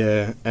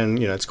 Yeah, and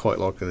it's quite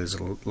likely there's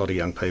a lot of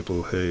young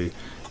people who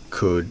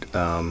could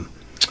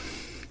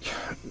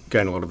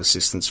gain a lot of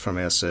assistance from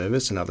our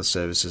service and other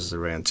services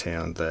around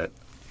town that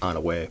aren't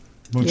aware.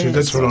 Well,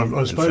 that's what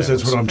I suppose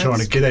that's what I'm trying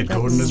to get at,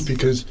 Gordon, is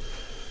because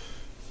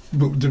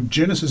the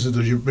genesis of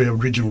the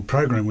original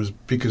program was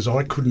because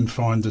I couldn't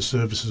find the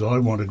services I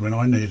wanted when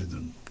I needed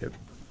them. Yep.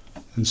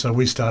 And so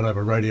we started up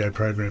a radio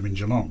program in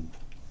Geelong.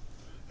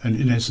 And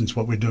in essence,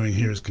 what we're doing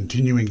here is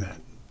continuing that,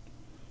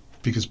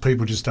 because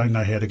people just don't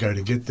know how to go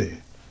to get there.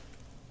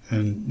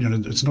 And,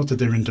 it's not that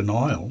they're in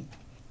denial.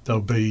 They'll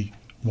be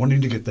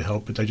wanting to get the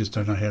help, but they just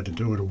don't know how to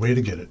do it or where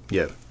to get it.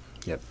 Yep,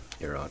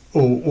 you're right.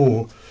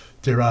 Or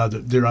there are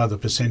the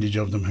percentage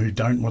of them who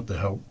don't want the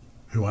help,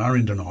 who are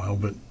in denial,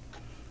 but,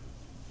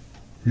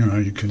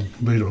 you can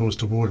lead a horse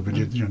to water, but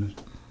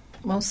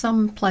Well,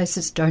 some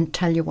places don't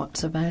tell you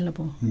what's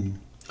available.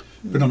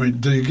 But I mean,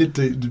 do you get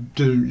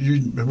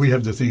we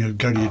have the thing of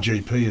go to your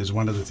GP as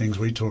one of the things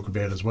we talk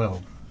about as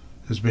well,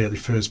 as about the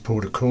first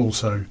port of call.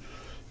 So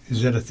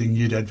is that a thing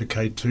you'd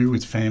advocate too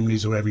with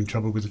families who are having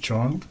trouble with a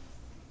child?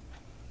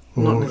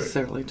 Or not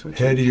necessarily to a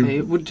GP.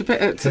 It would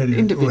depend. It's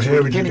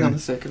individual, depending on the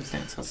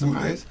circumstance, I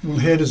suppose. Well,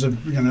 how does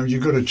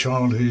you've got a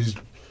child who's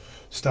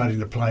starting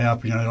to play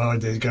up,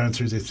 they're going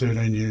through their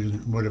 13 years,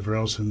 whatever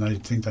else, and they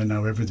think they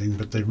know everything,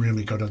 but they've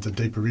really got other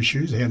deeper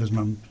issues. How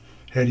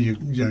do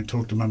you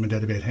talk to mum and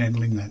dad about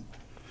handling that?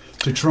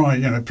 To try,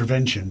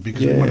 prevention,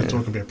 because we want to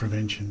talk about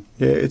prevention.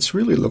 Yeah, it's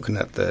really looking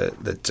at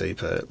the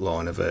deeper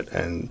line of it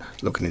and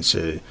looking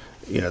into,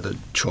 the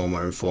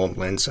trauma-informed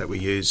lens that we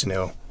use in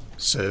our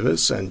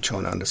service and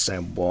trying to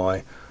understand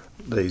why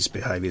these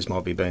behaviours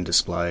might be being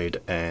displayed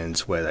and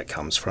where that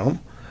comes from.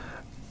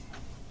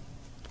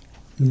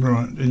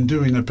 Right, in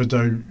doing that, but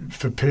though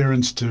for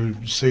parents to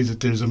see that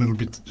there's a little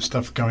bit of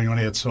stuff going on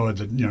outside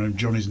that,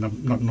 Johnny's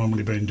not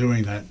normally been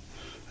doing that,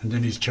 and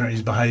then his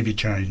behaviour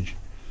change.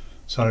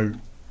 So,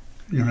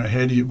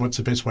 what's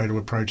the best way to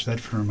approach that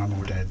for a mum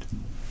or dad?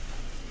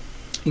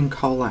 In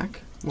Colac?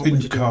 In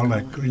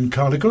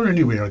Colac or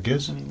anywhere, I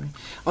guess. Anyway,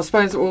 I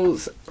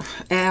suppose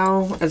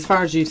as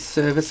far as youth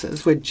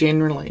services, we're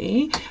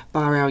generally,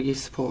 bar our youth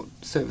support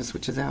service,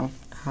 which is our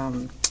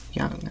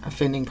young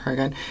offending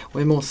program,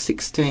 we're more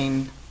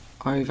 16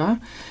 over.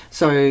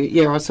 So,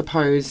 I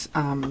suppose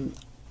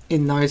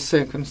in those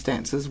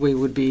circumstances, we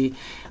would be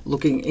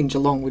looking, in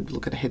Geelong, we'd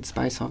look at a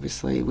Headspace,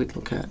 obviously. We'd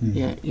look at,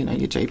 your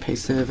GP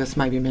service,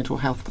 maybe a mental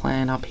health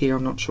plan up here.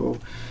 I'm not sure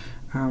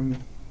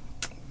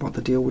what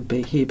the deal would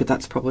be here, but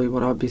that's probably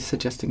what I'd be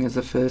suggesting as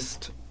a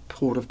first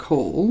port of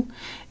call.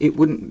 It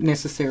wouldn't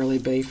necessarily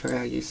be for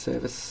our youth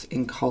service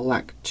in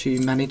Colac to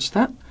manage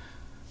that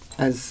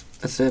as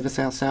a service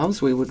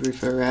ourselves. We would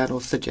refer out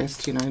or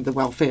suggest, the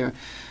welfare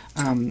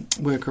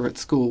worker at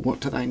school,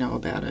 what do they know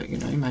about it?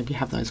 Maybe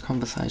have those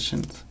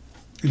conversations.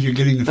 You're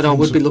getting but I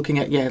would be looking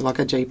at, like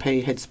a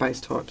GP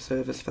Headspace type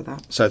service for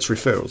that. So it's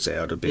referrals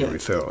out. It'd be a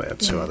referral out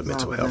to other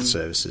mental health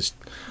services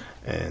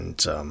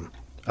and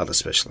other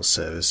specialist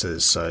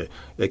services. So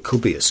it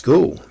could be a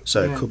school.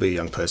 So it could be a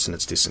young person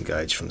that's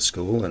disengaged from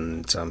school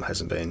and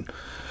hasn't been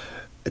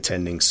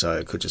attending. So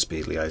it could just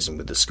be liaising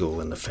with the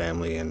school and the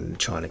family and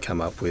trying to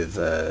come up with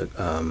a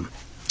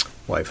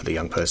way for the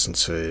young person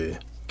to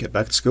get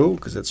back to school,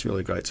 because it's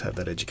really great to have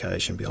that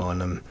education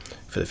behind them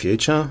for the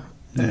future.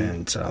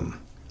 And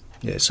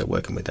so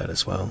working with that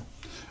as well.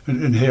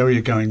 And how are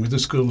you going with the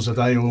schools? Are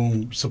they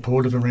all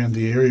supportive around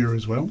the area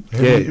as well? How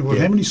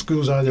many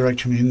schools are there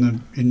actually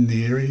in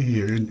the area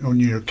here, on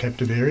your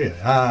captive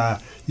area?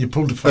 You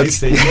pulled a face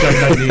there. You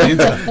don't know the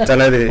answer. Don't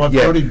know the.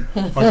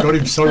 I got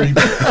him. Sorry,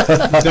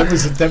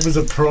 that was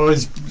a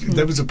prize.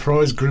 That was a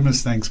prize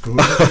grimace. Thanks,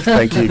 Gordon.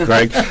 Thank you,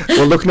 Greg.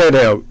 Well, looking at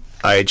our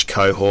age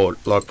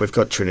cohort, like we've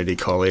got Trinity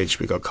College,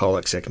 we've got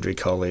Colac Secondary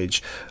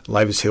College,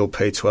 Lavers Hill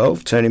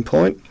P12, Turning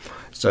Point.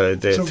 So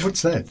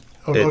what's that?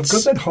 I've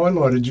got that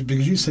highlighted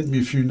because you sent me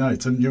a few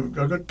notes, and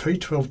I got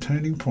P12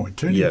 Turning Point.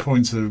 Turning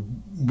Point's a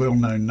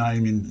well-known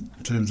name in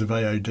terms of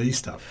AOD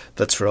stuff.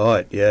 That's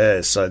right,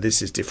 yeah. So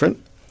this is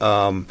different.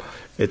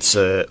 It's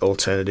an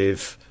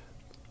alternative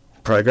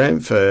program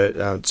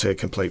for to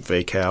complete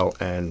VCAL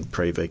and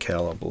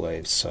pre-VCAL, I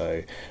believe.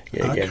 So,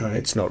 again,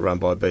 it's not run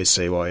by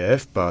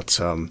BCYF, but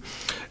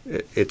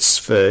it's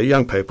for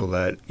young people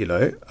that,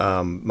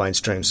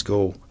 mainstream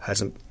school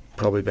hasn't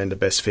probably been the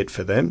best fit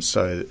for them.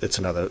 So it's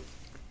another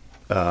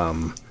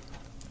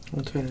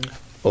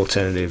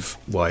alternative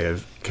way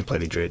of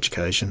completing your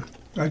education.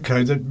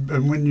 Okay,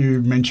 and when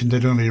you mentioned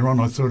that earlier on,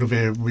 I thought of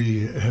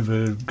we have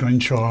a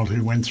grandchild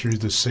who went through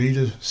the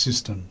CEDAR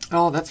system.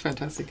 Oh, that's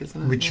fantastic,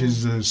 isn't it? Which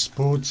is a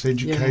sports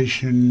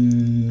education.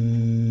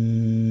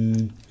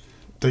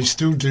 They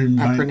still do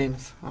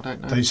acronyms. I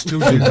don't know. They still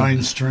do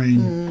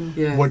mainstream.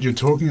 What you're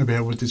talking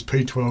about with this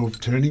P12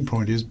 Turning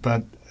Point is,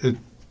 but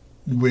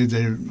where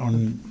they're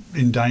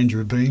in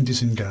danger of being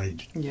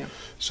disengaged. Yeah.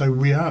 So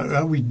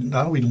are we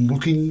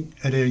looking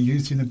at our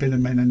youth in a better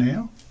manner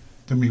now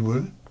than we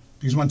were?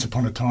 Because once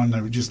upon a time they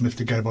were just left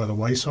to go by the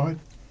wayside.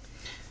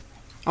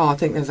 Oh, I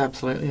think there's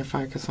absolutely a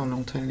focus on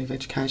alternative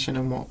education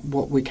and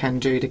what we can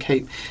do to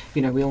keep,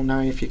 we all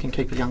know if you can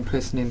keep a young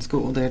person in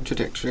school, their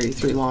trajectory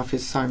through life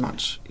is so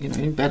much,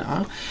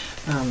 better,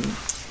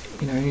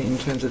 in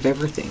terms of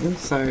everything.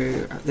 So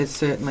there's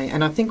certainly,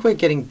 and I think we're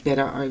getting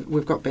better,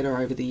 we've got better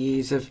over the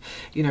years of,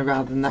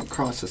 rather than that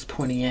crisis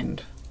pointy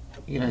end,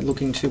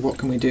 looking to what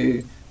can we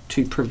do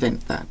to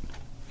prevent that.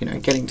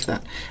 Getting to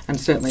that. And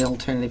certainly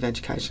alternative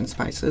education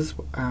spaces,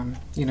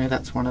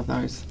 that's one of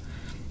those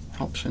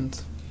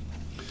options.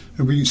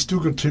 Have we still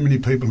got too many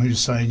people who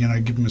say,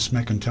 give them a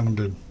smack and tell them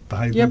to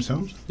behave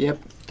themselves? Yep.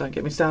 Don't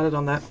get me started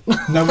on that.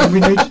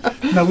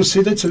 We'll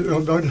see,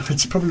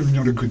 it's probably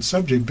not a good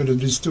subject, but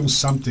it is still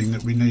something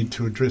that we need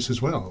to address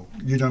as well.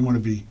 You don't want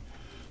to be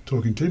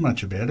talking too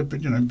much about it,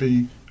 but,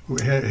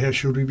 how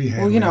should we be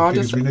handling it?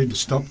 Because we need to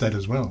stop that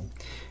as well.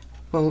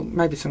 Well,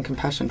 maybe some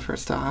compassion for a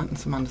start and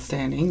some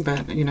understanding,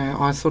 but,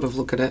 I sort of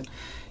look at it,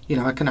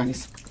 I can only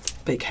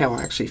speak how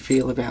I actually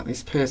feel about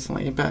this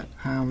personally, but,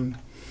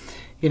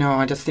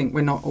 I just think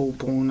we're not all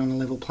born on a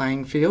level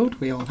playing field.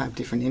 We all have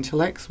different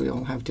intellects, we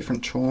all have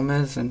different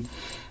traumas and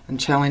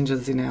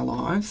challenges in our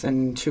lives,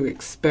 and to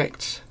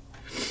expect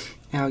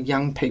our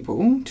young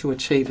people to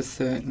achieve a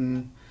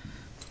certain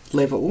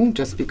level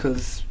just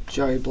because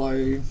Joe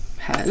Blow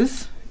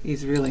has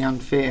is really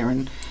unfair,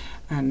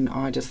 and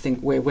I just think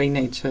where we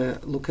need to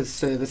look as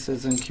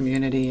services and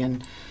community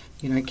and,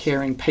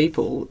 caring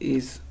people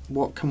is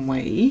what can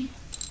we,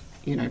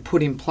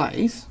 put in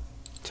place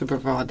to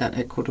provide that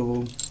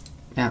equitable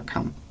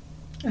outcome.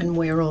 And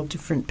we're all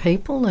different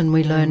people and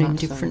we learn in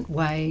different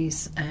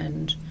ways,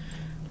 and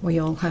we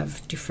all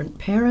have different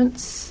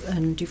parents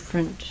and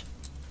different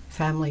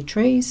family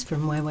trees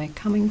from where we're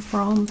coming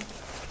from.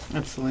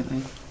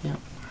 Absolutely, yeah,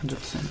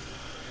 100%.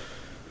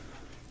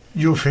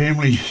 Your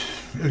family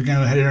are going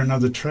to hear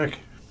another track.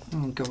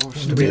 Oh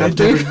gosh, we need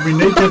to have a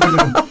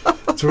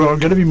little. So I'm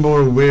going to be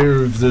more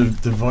aware of the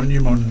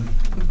volume on.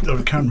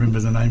 I can't remember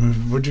the name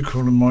of. What do you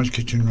call them? My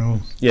Kitchen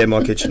Rules. Yeah,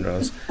 My Kitchen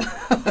Rules.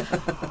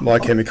 My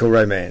Chemical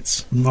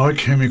Romance. My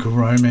Chemical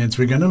Romance.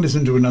 We're going to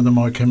listen to another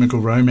My Chemical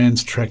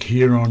Romance track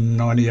here on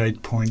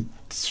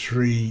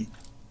 98.3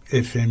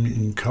 FM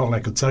in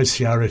Colac. It's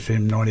OCR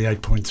FM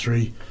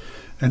 98.3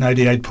 and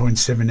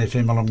 88.7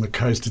 FM along the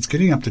coast. It's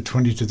getting up to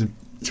 20 to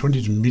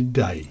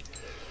midday.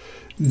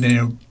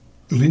 Now,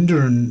 Linda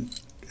and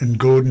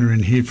Gordon are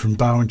in here from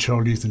Bowen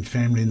Child, Youth and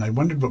Family, and they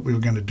wondered what we were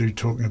going to do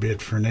talking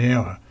about for an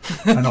hour.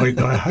 And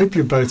I hope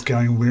you're both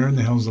going, where in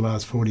the hell's the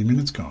last 40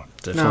 minutes gone?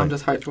 Definitely. No, I'm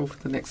just hopeful for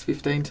the next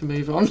 15 to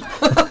move on.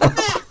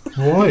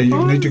 Why?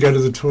 You need to go to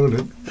the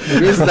toilet.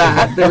 There is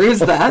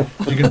that.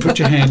 You can put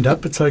your hand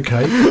up, it's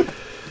okay.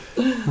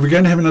 We're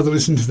going to have another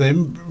listen to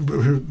them.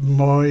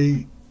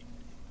 My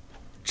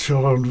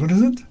Child, what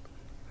is it?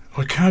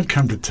 I can't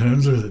come to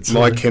terms with it. So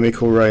My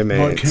Chemical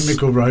Romance. My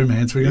Chemical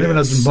Romance. We're going to have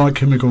another My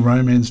Chemical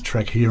Romance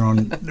track here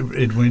on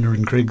Edwina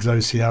and Greg's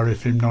OCR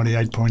FM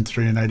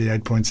 98.3 and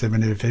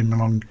 88.7 FM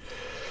along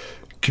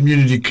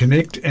Community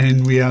Connect,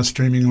 and we are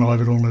streaming live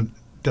at all at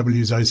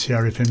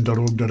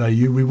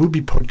wsocrfm.org.au. We will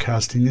be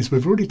podcasting this.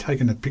 We've already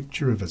taken a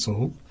picture of us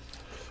all,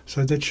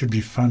 so that should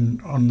be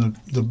fun on the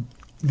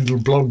little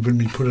blog when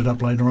we put it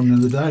up later on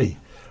in the day,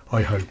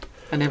 I hope.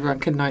 And everyone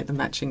can note the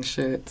matching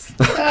shirts.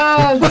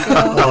 Oh,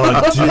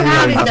 God. Oh, dear.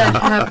 How did that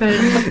happen?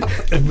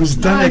 It was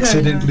done I don't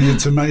accidentally. know.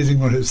 It's amazing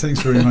what it is.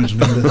 Thanks very much,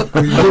 Linda.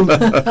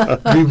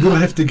 We will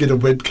have to get a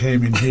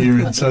webcam in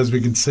here and so as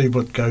we can see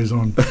what goes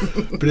on.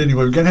 But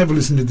anyway, we're going to have a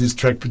listen to this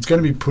track. But it's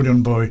going to be put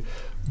on by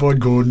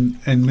Gordon,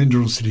 and Linda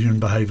will sit here and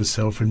behave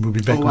herself, and we'll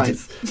be back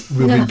Always.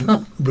 with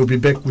you. We'll be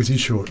back with you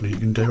shortly. You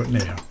can do it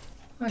now.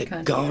 I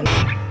can't. Gone.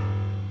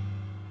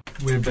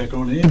 We're back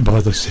on air by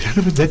the sound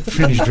of it. That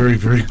finished very,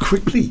 very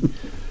quickly.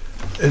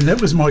 And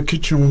that was my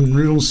kitchen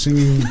rules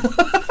singing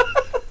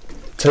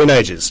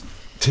Teenagers.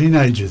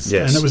 Teenagers.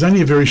 Yes. And it was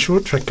only a very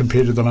short track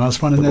compared to the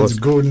last one, and It that's was.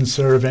 Gordon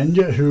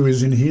Saravanja, who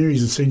is in here.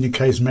 He's a senior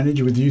case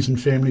manager with Youth and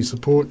Family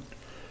Support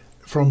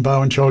from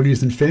Bowen Child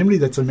Youth and Family.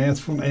 That's a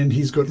mouthful. And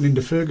he's got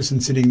Linda Ferguson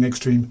sitting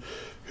next to him,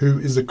 who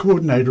is the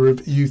coordinator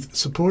of youth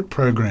support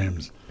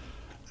programs.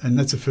 And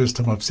that's the first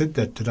time I've said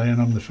that today, and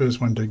I'm the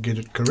first one to get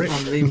it correct.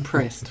 I'm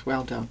impressed.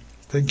 Well done.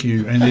 Thank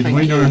you. And Thank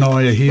Edwina you. and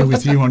I are here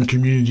with you on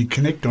Community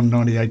Connect on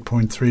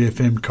 98.3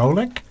 FM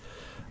Colac,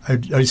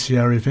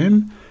 OCR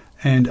FM,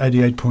 and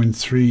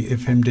 88.3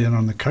 FM down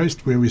on the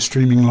coast, where we're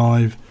streaming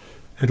live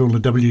at all the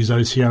W's,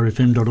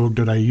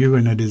 ocrfm.org.au,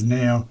 and it is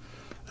now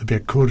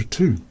about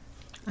 1:45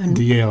 And,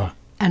 the hour.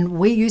 and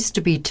we used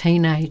to be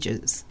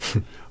teenagers.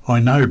 I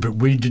know, but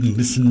we didn't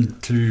listen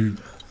to...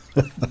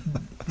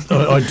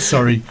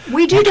 sorry.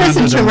 We did I can't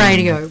listen to do that.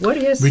 radio. What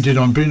is? We did.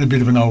 I'm being a bit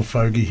of an old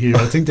fogey here.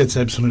 I think that's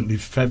absolutely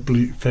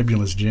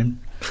fabulous, Jim.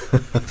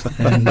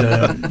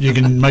 And you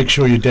can make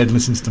sure your dad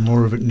listens to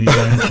more of it in his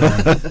own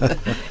time.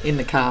 In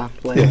the car.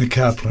 In the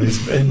car,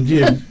 please. And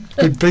yeah,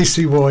 but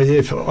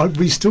BCYF,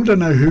 we still don't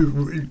know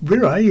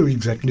where are you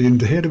exactly,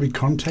 and how do we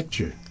contact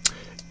you?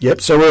 Yep,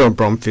 so we're on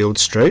Bromfield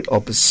Street,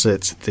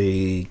 opposite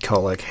the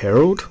Colac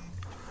Herald,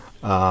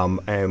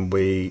 and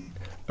we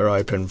are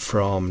open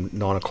from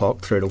 9 o'clock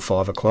through till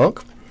 5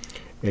 o'clock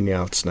in the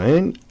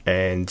afternoon,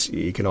 and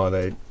you can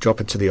either drop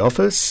it to the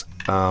office.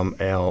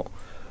 Our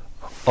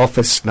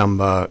office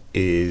number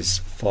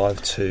is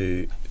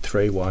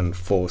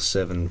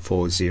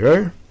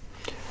 52314740,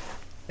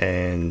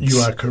 and You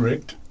are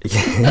correct.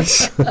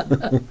 yes.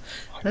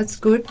 That's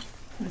good.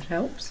 It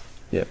helps.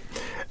 Yep.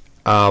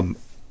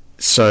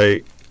 So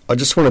I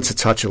just wanted to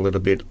touch a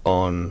little bit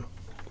on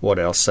what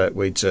else that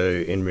we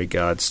do in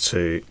regards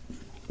to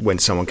when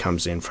someone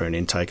comes in for an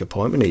intake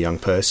appointment, a young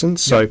person.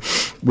 So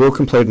we'll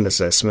complete an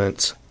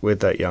assessment with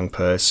that young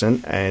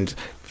person, and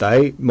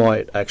they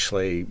might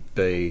actually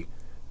be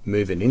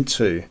moving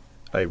into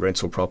a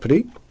rental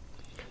property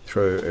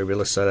through a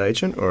real estate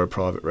agent or a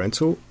private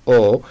rental,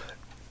 or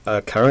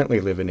are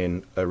currently living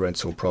in a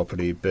rental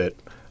property but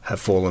have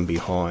fallen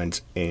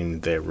behind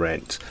in their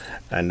rent,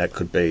 and that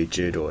could be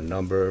due to a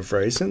number of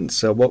reasons.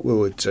 So what we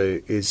would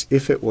do is,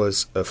 if it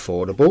was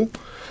affordable,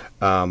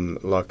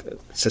 like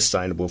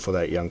sustainable for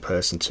that young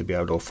person to be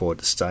able to afford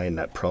to stay in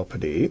that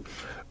property,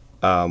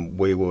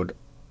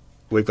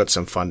 we've got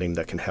some funding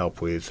that can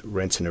help with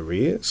rent in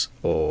arrears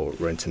or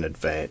rent in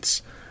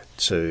advance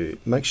to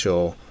make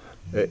sure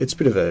it's a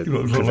bit of a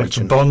Like prevention.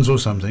 some bonds or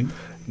something.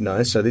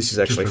 No, so this is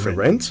actually Just for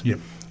rent. Yep.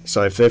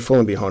 So if they're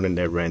falling behind in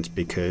their rent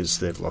because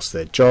they've lost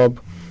their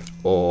job,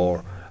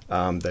 or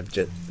they've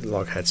just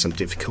had some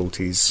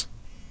difficulties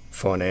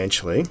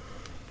financially,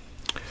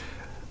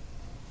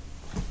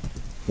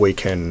 we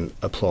can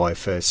apply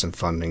for some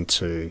funding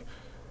to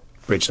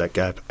bridge that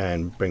gap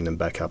and bring them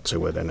back up to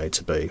where they need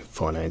to be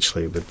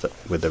financially with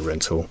the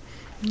rental,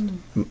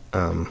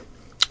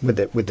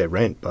 with their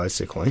rent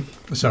basically.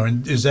 So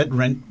is that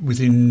rent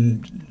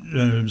within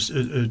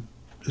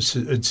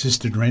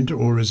assisted rent,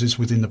 or is this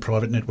within the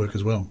private network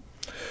as well?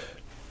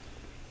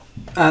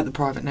 The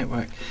private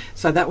network.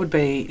 So that would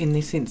be, in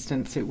this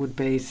instance, it would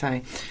be,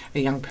 say, a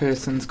young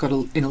person's got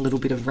in a little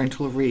bit of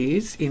rental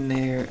arrears in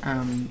their,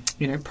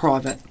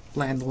 private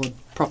landlord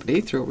property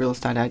through a real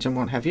estate agent,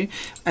 what have you,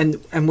 and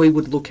we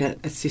would look at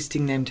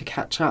assisting them to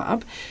catch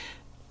up,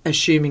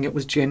 assuming it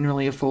was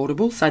generally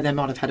affordable. So they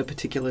might have had a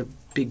particular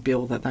big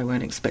bill that they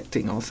weren't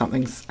expecting, or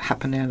something's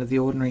happened out of the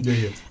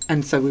ordinary,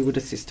 and so we would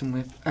assist them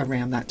with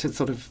around that to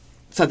sort of,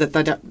 so that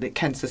they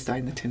can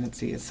sustain the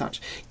tenancy as such.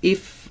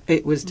 If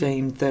it was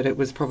deemed that it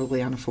was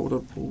probably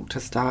unaffordable to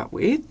start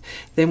with,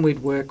 then we'd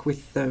work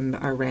with them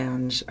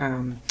around,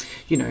 around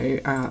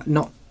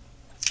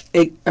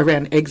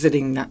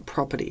exiting that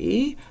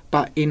property,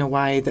 but in a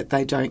way that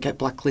they don't get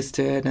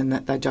blacklisted and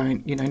that they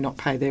don't, not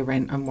pay their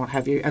rent and what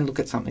have you, and look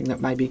at something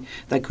that maybe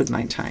they could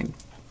maintain.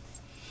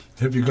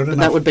 Have you got enough?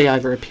 That would be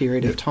over a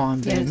period of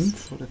time then,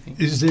 Yes. sort of thing.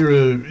 Is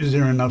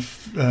there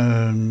enough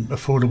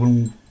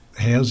affordable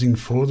housing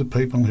for the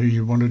people who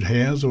you wanted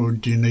housed, or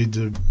do you need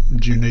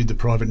the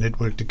private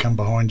network to come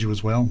behind you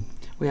as well?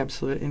 We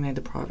absolutely need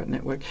the private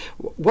network.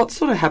 What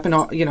sort of happened,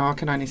 I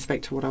can only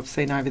speak to what I've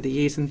seen over the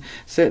years, and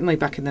certainly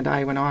back in the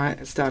day when I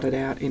started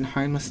out in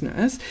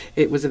homelessness,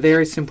 it was a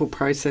very simple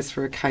process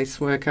for a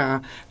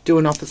caseworker, do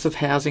an Office of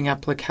Housing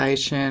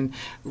application,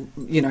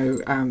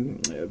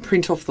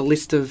 print off the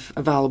list of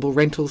available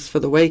rentals for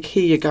the week.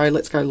 Here you go,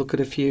 let's go look at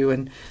a few,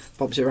 and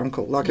Bob's your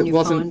uncle. Like And it you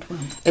wasn't. find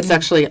one. It's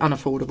actually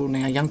unaffordable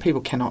now. Young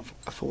people cannot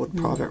afford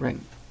private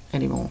rent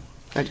anymore.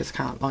 They just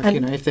can't. Like, And-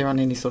 you know, if they're on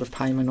any sort of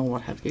payment or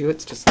what have you,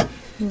 it's just.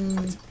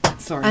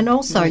 Sorry. And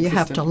also, you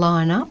have non-existent. to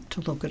line up to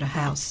look at a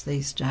house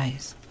these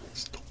days.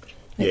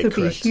 There Yeah, could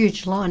be a correct.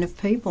 huge line of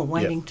people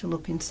waiting to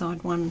look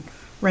inside one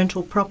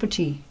rental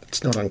property.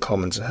 It's not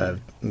uncommon to have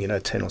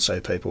 10 or so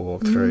people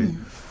walk through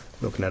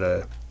looking at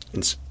a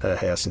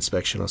house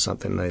inspection or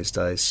something these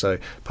days. So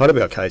part of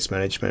our case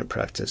management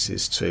practice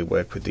is to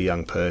work with the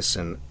young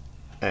person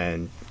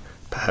and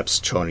perhaps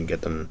try and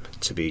get them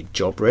to be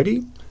job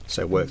ready.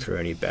 So work through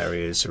any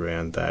barriers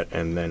around that,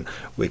 and then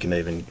we can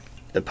even,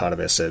 a part of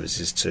our service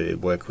is to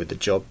work with the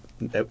job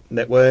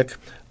network,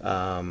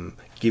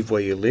 Give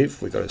Where You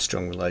Live. We've got a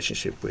strong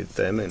relationship with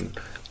them and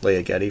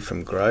Leah Gaddy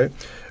from Grow.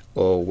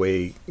 Or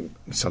we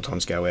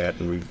sometimes go out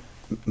and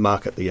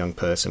market the young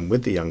person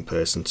with the young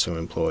person to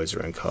employers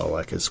around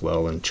Colac as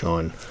well, and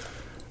try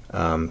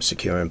and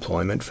secure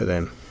employment for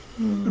them.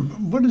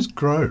 What is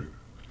Grow?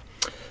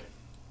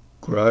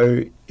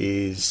 Grow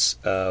is,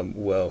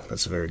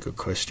 that's a very good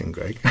question,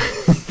 Greg.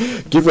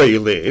 Give Where You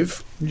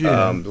Live.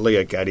 Yeah.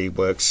 Leah Gaddy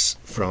works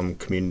from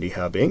Community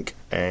Hub Inc.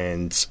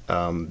 and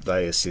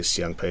they assist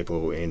young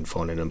people in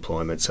finding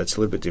employment. So it's a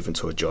little bit different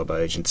to a job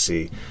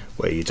agency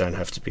where you don't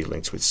have to be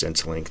linked with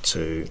Centrelink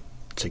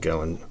to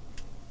go and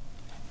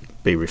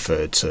be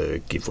referred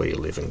to Give Where You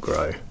Live and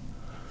Grow.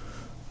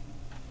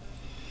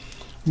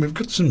 We've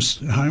got some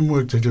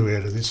homework to do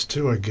out of this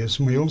too, I guess,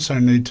 and we also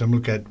need to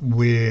look at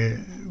where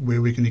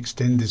we can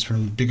extend this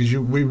from, because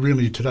we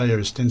really today are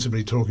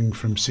ostensibly talking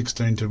from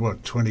 16 to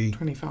what,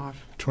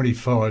 25.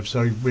 25,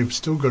 so we've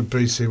still got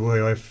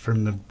BCYF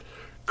from the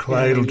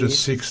cradle to yes.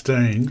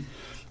 16,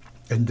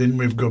 and then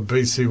we've got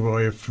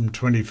BCYF from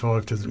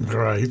 25 to the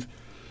grave.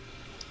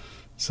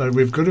 So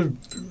we've got to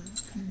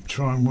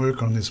try and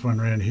work on this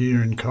one around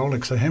here in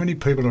Colac. So how many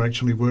people are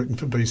actually working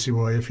for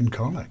BCYF in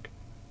Colac?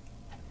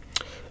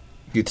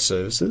 Youth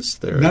services?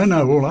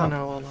 No, all I up.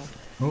 know all of.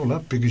 All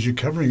up, because you're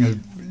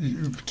covering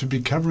to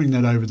be covering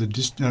that over the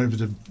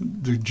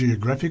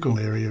geographical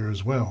area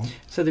as well.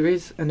 So there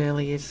is an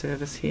early years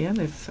service here.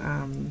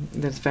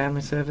 There's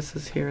family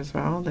services here as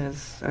well.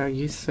 There's a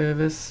youth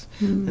service.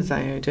 There's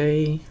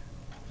AOD.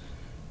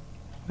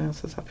 What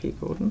else is up here,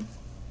 Gordon?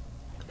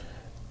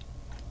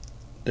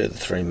 They're the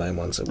three main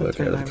ones that The work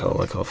three out of the main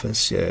ones. Colac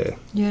office, yeah.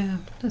 Yeah,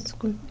 that's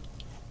good.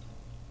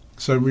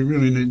 So we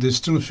really need. There's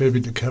still a fair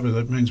bit to cover.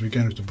 That means we're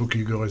going to have to book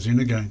you guys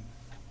in again.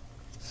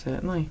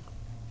 Certainly.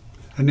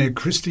 And now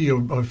Christy,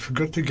 I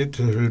forgot to get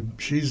to her.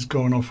 She's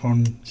gone off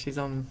on She's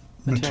on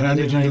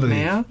maternity maternity leave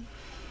leave now.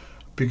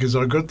 because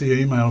I got the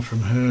email from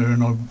her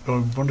and I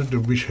wanted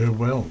to wish her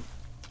well.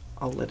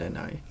 I'll let her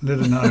know. Let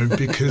her know,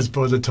 because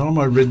by the time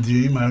I read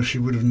the email, she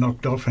would have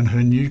knocked off, and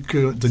her new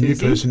new Susie?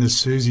 person is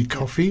Susie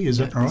Coffey. Is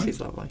that right?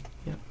 She's lovely.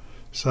 Yeah.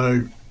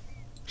 So,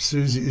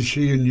 Susie, is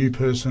she a new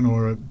person,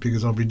 or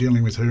because I'll be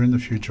dealing with her in the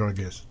future, I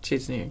guess?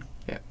 She's new.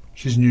 Yeah.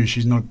 She's new.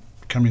 She's not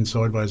come in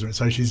sideways.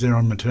 So she's there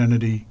on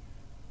maternity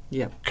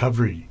Yep.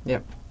 coverage.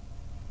 Yep.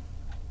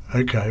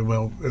 Okay,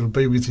 well, it'll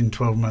be within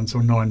 12 months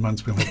or 9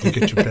 months we'll have to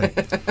get you back.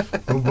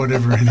 Or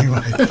whatever,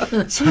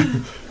 anyway. So,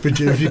 but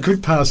if you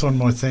could pass on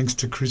my thanks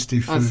to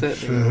Christy for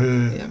certainly her,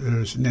 will, yeah.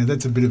 her. Now,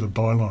 that's a bit of a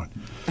byline.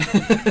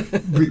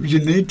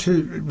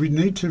 We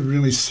need to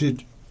really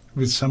sit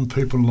with some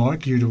people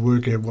like you to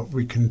work out what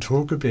we can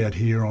talk about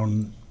here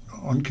on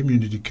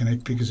Community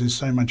Connect, because there's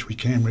so much we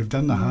can. We've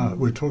done the hard.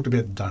 We've talked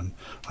about done.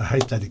 I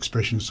hate that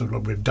expression, sort of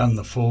like we've done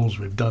the falls,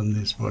 we've done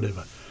this,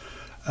 whatever.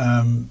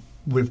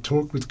 We've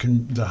talked with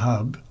the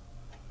hub.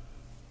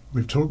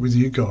 We've talked with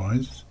you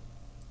guys.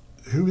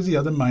 Who are the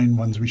other main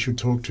ones we should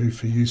talk to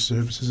for youth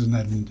services and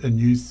that, and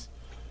youth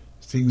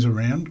things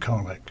around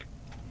Colac?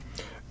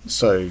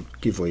 So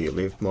Give Where You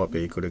Live might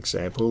be a good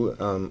example.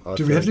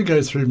 Do we have to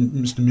go through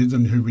Mr.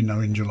 Midland, who we know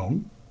in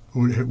Geelong?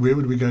 Or where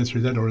would we go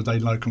through that, or are they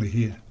locally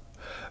here?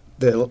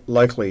 They're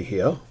locally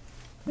here.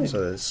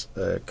 So there's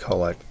a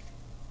Colac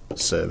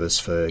service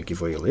for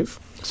Give Where You Live.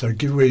 So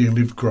Give Where You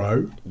Live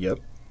Grow. Yep.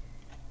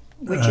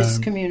 Which is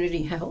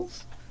community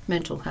health,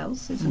 mental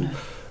health, isn't it?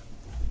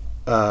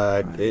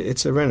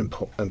 It's around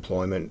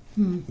employment.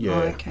 Yeah.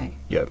 Oh, okay.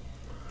 Yep.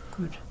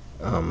 Good.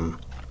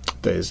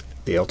 There's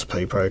the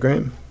L2P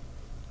program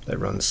that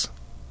runs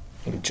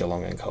in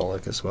Geelong and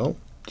Colac as well.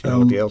 Do you know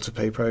what the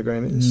L2P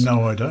program is?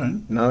 No, I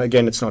don't. No,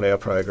 again, it's not our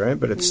program,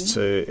 but it's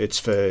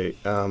for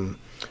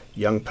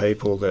young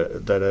people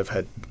that have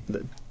had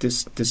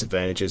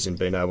disadvantages in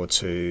being able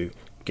to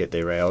get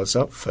their hours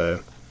up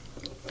for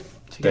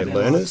their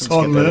learners.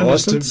 Oh, get their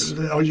learners. licence.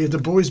 The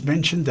boys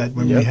mentioned that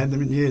when we had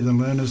them. The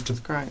learners to.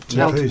 Great. To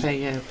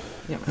LTP, yeah.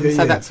 Yep. And Yeah, so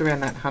yeah. that's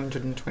around that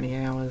 120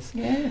 hours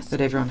Yes. that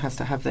everyone has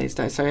to have these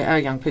days. So our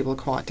young people are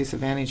quite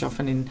disadvantaged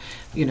often in,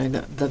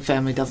 the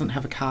family doesn't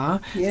have a car.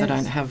 Yes. They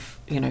don't have,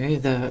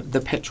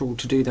 the petrol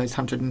to do those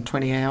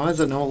 120 hours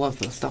and all of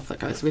the stuff that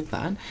goes with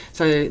that.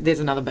 So there's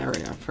another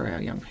barrier for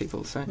our young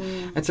people. So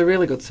it's a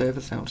really good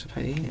service,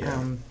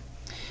 LTP,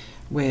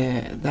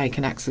 where they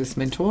can access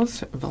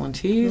mentors,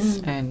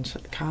 volunteers and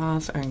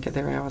cars and get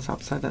their hours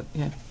up so that,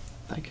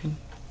 they can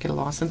get a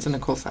licence, and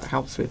of course that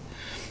helps with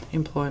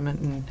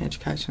employment and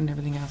education and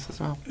everything else as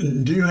well.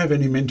 And do you have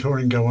any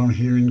mentoring go on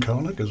here in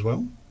Colac as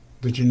well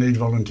that you need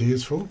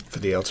volunteers for? For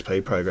the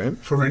LTP program?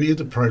 For any of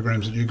the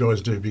programs that you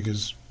guys do,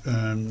 because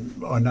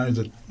I know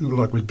that,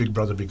 like with Big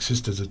Brother Big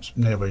Sisters, it's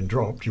now been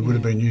dropped. You would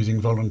have been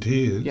using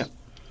volunteers. Yep.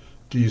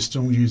 Do you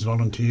still use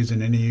volunteers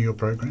in any of your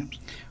programs?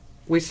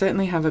 We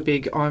certainly have a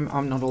big,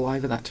 I'm not all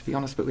over that to be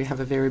honest, but we have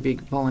a very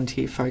big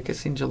volunteer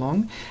focus in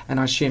Geelong, and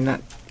I assume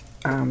that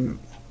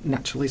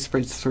naturally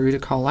spreads through to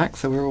Colac,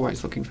 so we're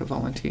always looking for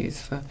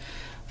volunteers for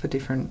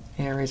different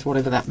areas,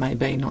 whatever that may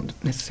be, not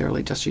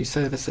necessarily just youth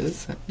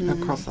services,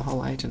 across the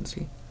whole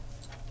agency.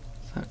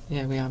 So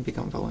yeah, we are big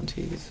on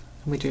volunteers.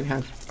 We do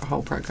have a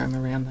whole program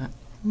around that.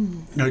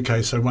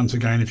 Okay, so once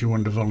again, if you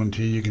want to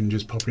volunteer, you can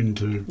just pop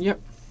into... Yep,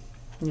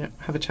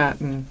 have a chat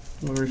and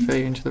we'll refer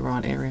you into the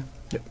right area.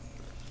 Yep.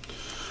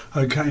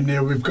 Okay,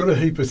 now we've got a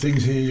heap of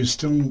things here. You're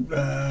still,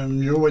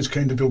 you're always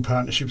keen to build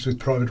partnerships with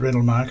private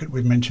rental market.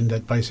 We've mentioned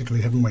that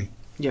basically, haven't we?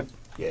 Yep.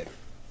 Yeah.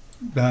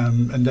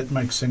 And that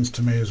makes sense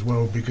to me as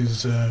well,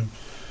 because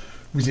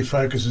with your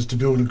focus is to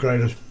build a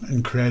greater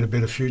and create a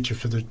better future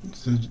for the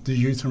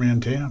youth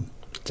around town.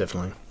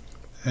 Definitely.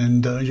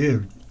 And yeah,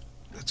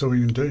 that's all we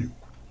can do.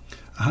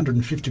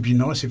 150 would be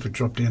nice if it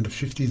dropped down to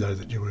 50 though,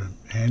 that you were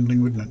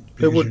handling, wouldn't it?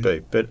 Because it would be,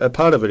 but a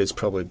part of it is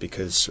probably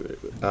because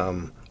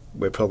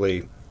we're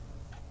probably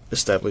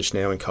established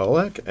now in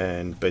Colac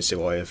and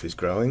BCYF is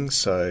growing,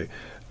 so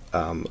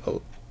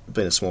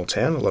being a small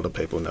town, a lot of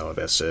people know of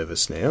our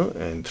service now,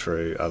 and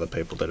through other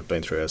people that have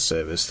been through our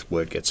service,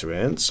 word gets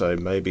around, so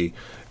maybe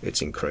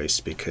it's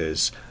increased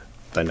because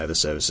they know the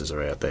services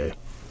are out there.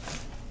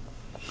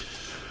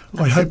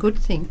 That's a good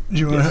thing.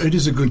 It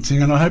is a good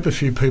thing, and I hope a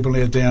few people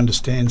out there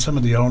understand. Some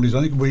of the oldies,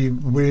 I think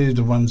we're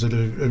the ones that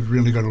have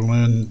really got to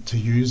learn to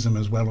use them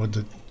as well. Or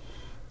that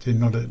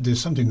there's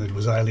something that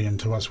was alien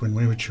to us when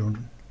we were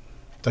children.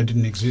 They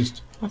didn't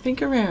exist. I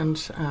think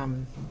around,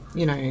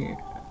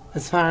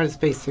 as far as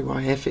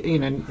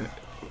BCYF,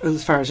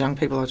 as far as young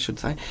people, I should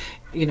say,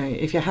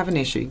 if you have an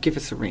issue, give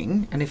us a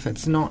ring, and if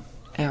it's not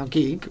our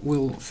gig,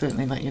 we'll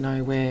certainly let you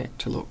know where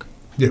to look.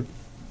 Yep.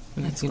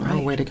 That's great.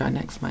 Or where to go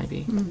next,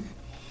 maybe.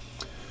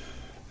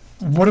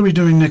 What are we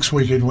doing next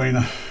week,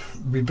 Edwina?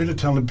 We better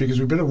tell it because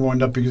we better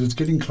wind up because it's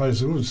getting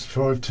closer. It's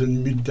 5 to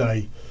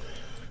midday.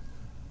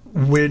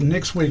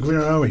 Next week,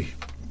 where are we?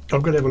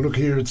 I've got to have a look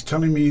here. It's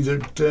telling me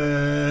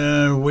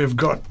that we've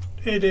got...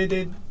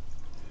 Ed.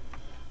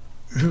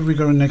 Who have we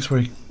got on next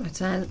week?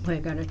 We're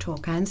going to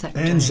talk Anzac.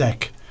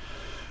 Anzac.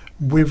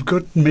 We've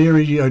got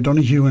Mary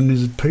O'Donoghue and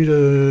is it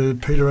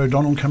Peter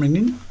O'Donnell coming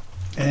in?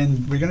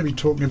 And we're going to be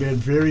talking about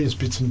various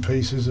bits and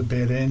pieces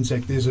about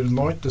Anzac. There's a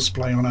light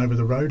display on over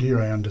the road here,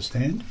 I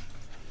understand.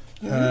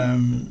 It's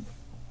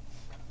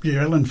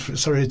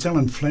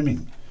Alan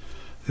Fleming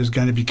who's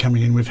going to be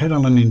coming in. We've had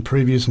Alan in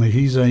previously.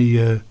 He's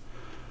a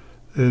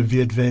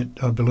Viet vet,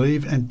 I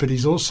believe, but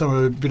he's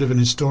also a bit of an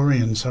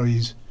historian, so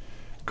he's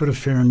got a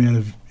fair amount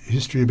of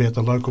history about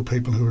the local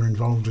people who were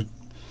involved,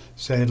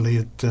 sadly,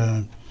 at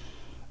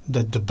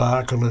that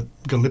debacle at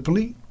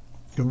Gallipoli,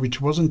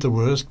 which wasn't the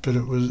worst, but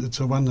it's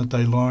the one that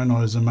they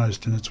lionise the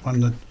most, and it's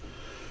one that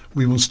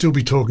we will still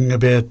be talking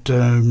about.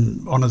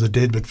 Honour the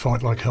dead, but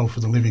fight like hell for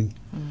the living,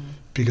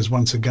 because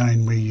once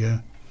again we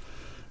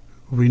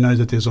know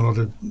that there's a lot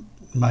of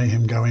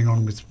mayhem going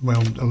on with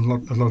a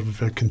lot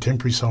of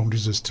contemporary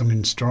soldiers are still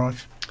in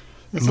strife.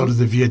 A lot of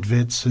the Viet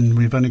vets, and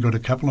we've only got a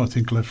couple, I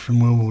think, left from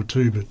World War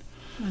II, but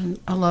and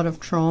a lot of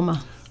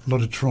trauma. A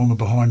lot of trauma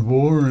behind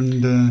war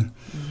and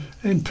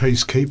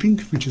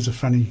peacekeeping, which is a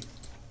funny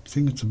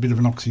thing. It's a bit of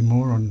an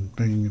oxymoron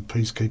being a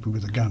peacekeeper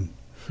with a gun.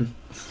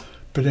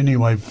 But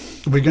anyway,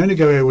 we're going to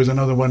go out with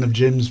another one of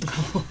Jem's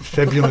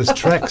fabulous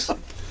tracks.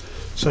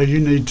 So you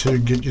need to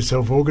get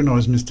yourself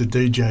organised, Mr.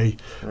 DJ.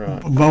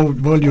 Right.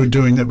 While you're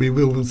doing that,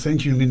 we'll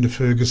thank you, Linda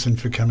Ferguson,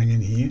 for coming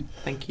in here.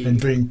 Thank you. And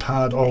being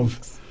part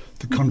of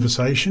the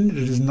conversation.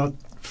 It is not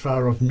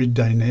far off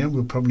midday now.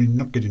 We'll probably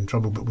not get in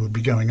trouble, but we'll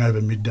be going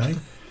over midday.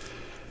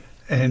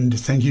 And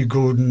thank you,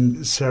 Gordon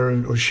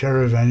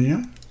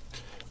Saravanja.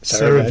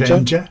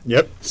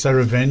 Yep.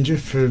 Saravanja,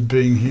 for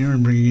being here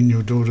and bringing in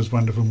your daughter's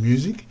wonderful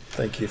music.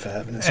 Thank you for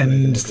having us.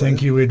 And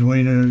thank you,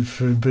 Edwina,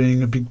 for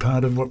being a big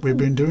part of what we've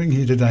been doing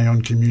here today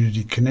on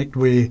Community Connect,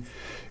 where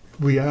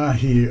we are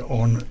here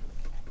on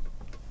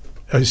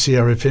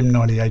OCR FM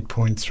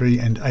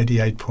 98.3 and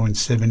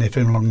 88.7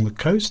 FM along the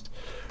coast.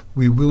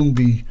 We will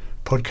be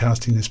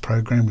podcasting this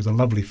program with a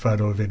lovely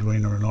photo of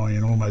Edwina and I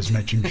in almost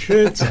matching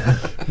shirts,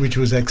 which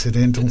was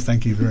accidental.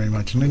 Thank you very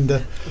much,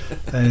 Linda.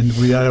 And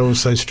we are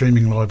also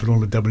streaming live at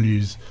all the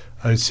W's,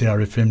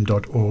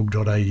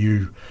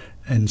 ocrfm.org.au.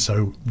 And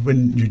so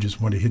when you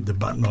just want to hit the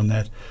button on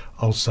that,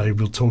 I'll say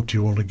we'll talk to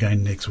you all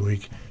again next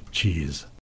week. Cheers.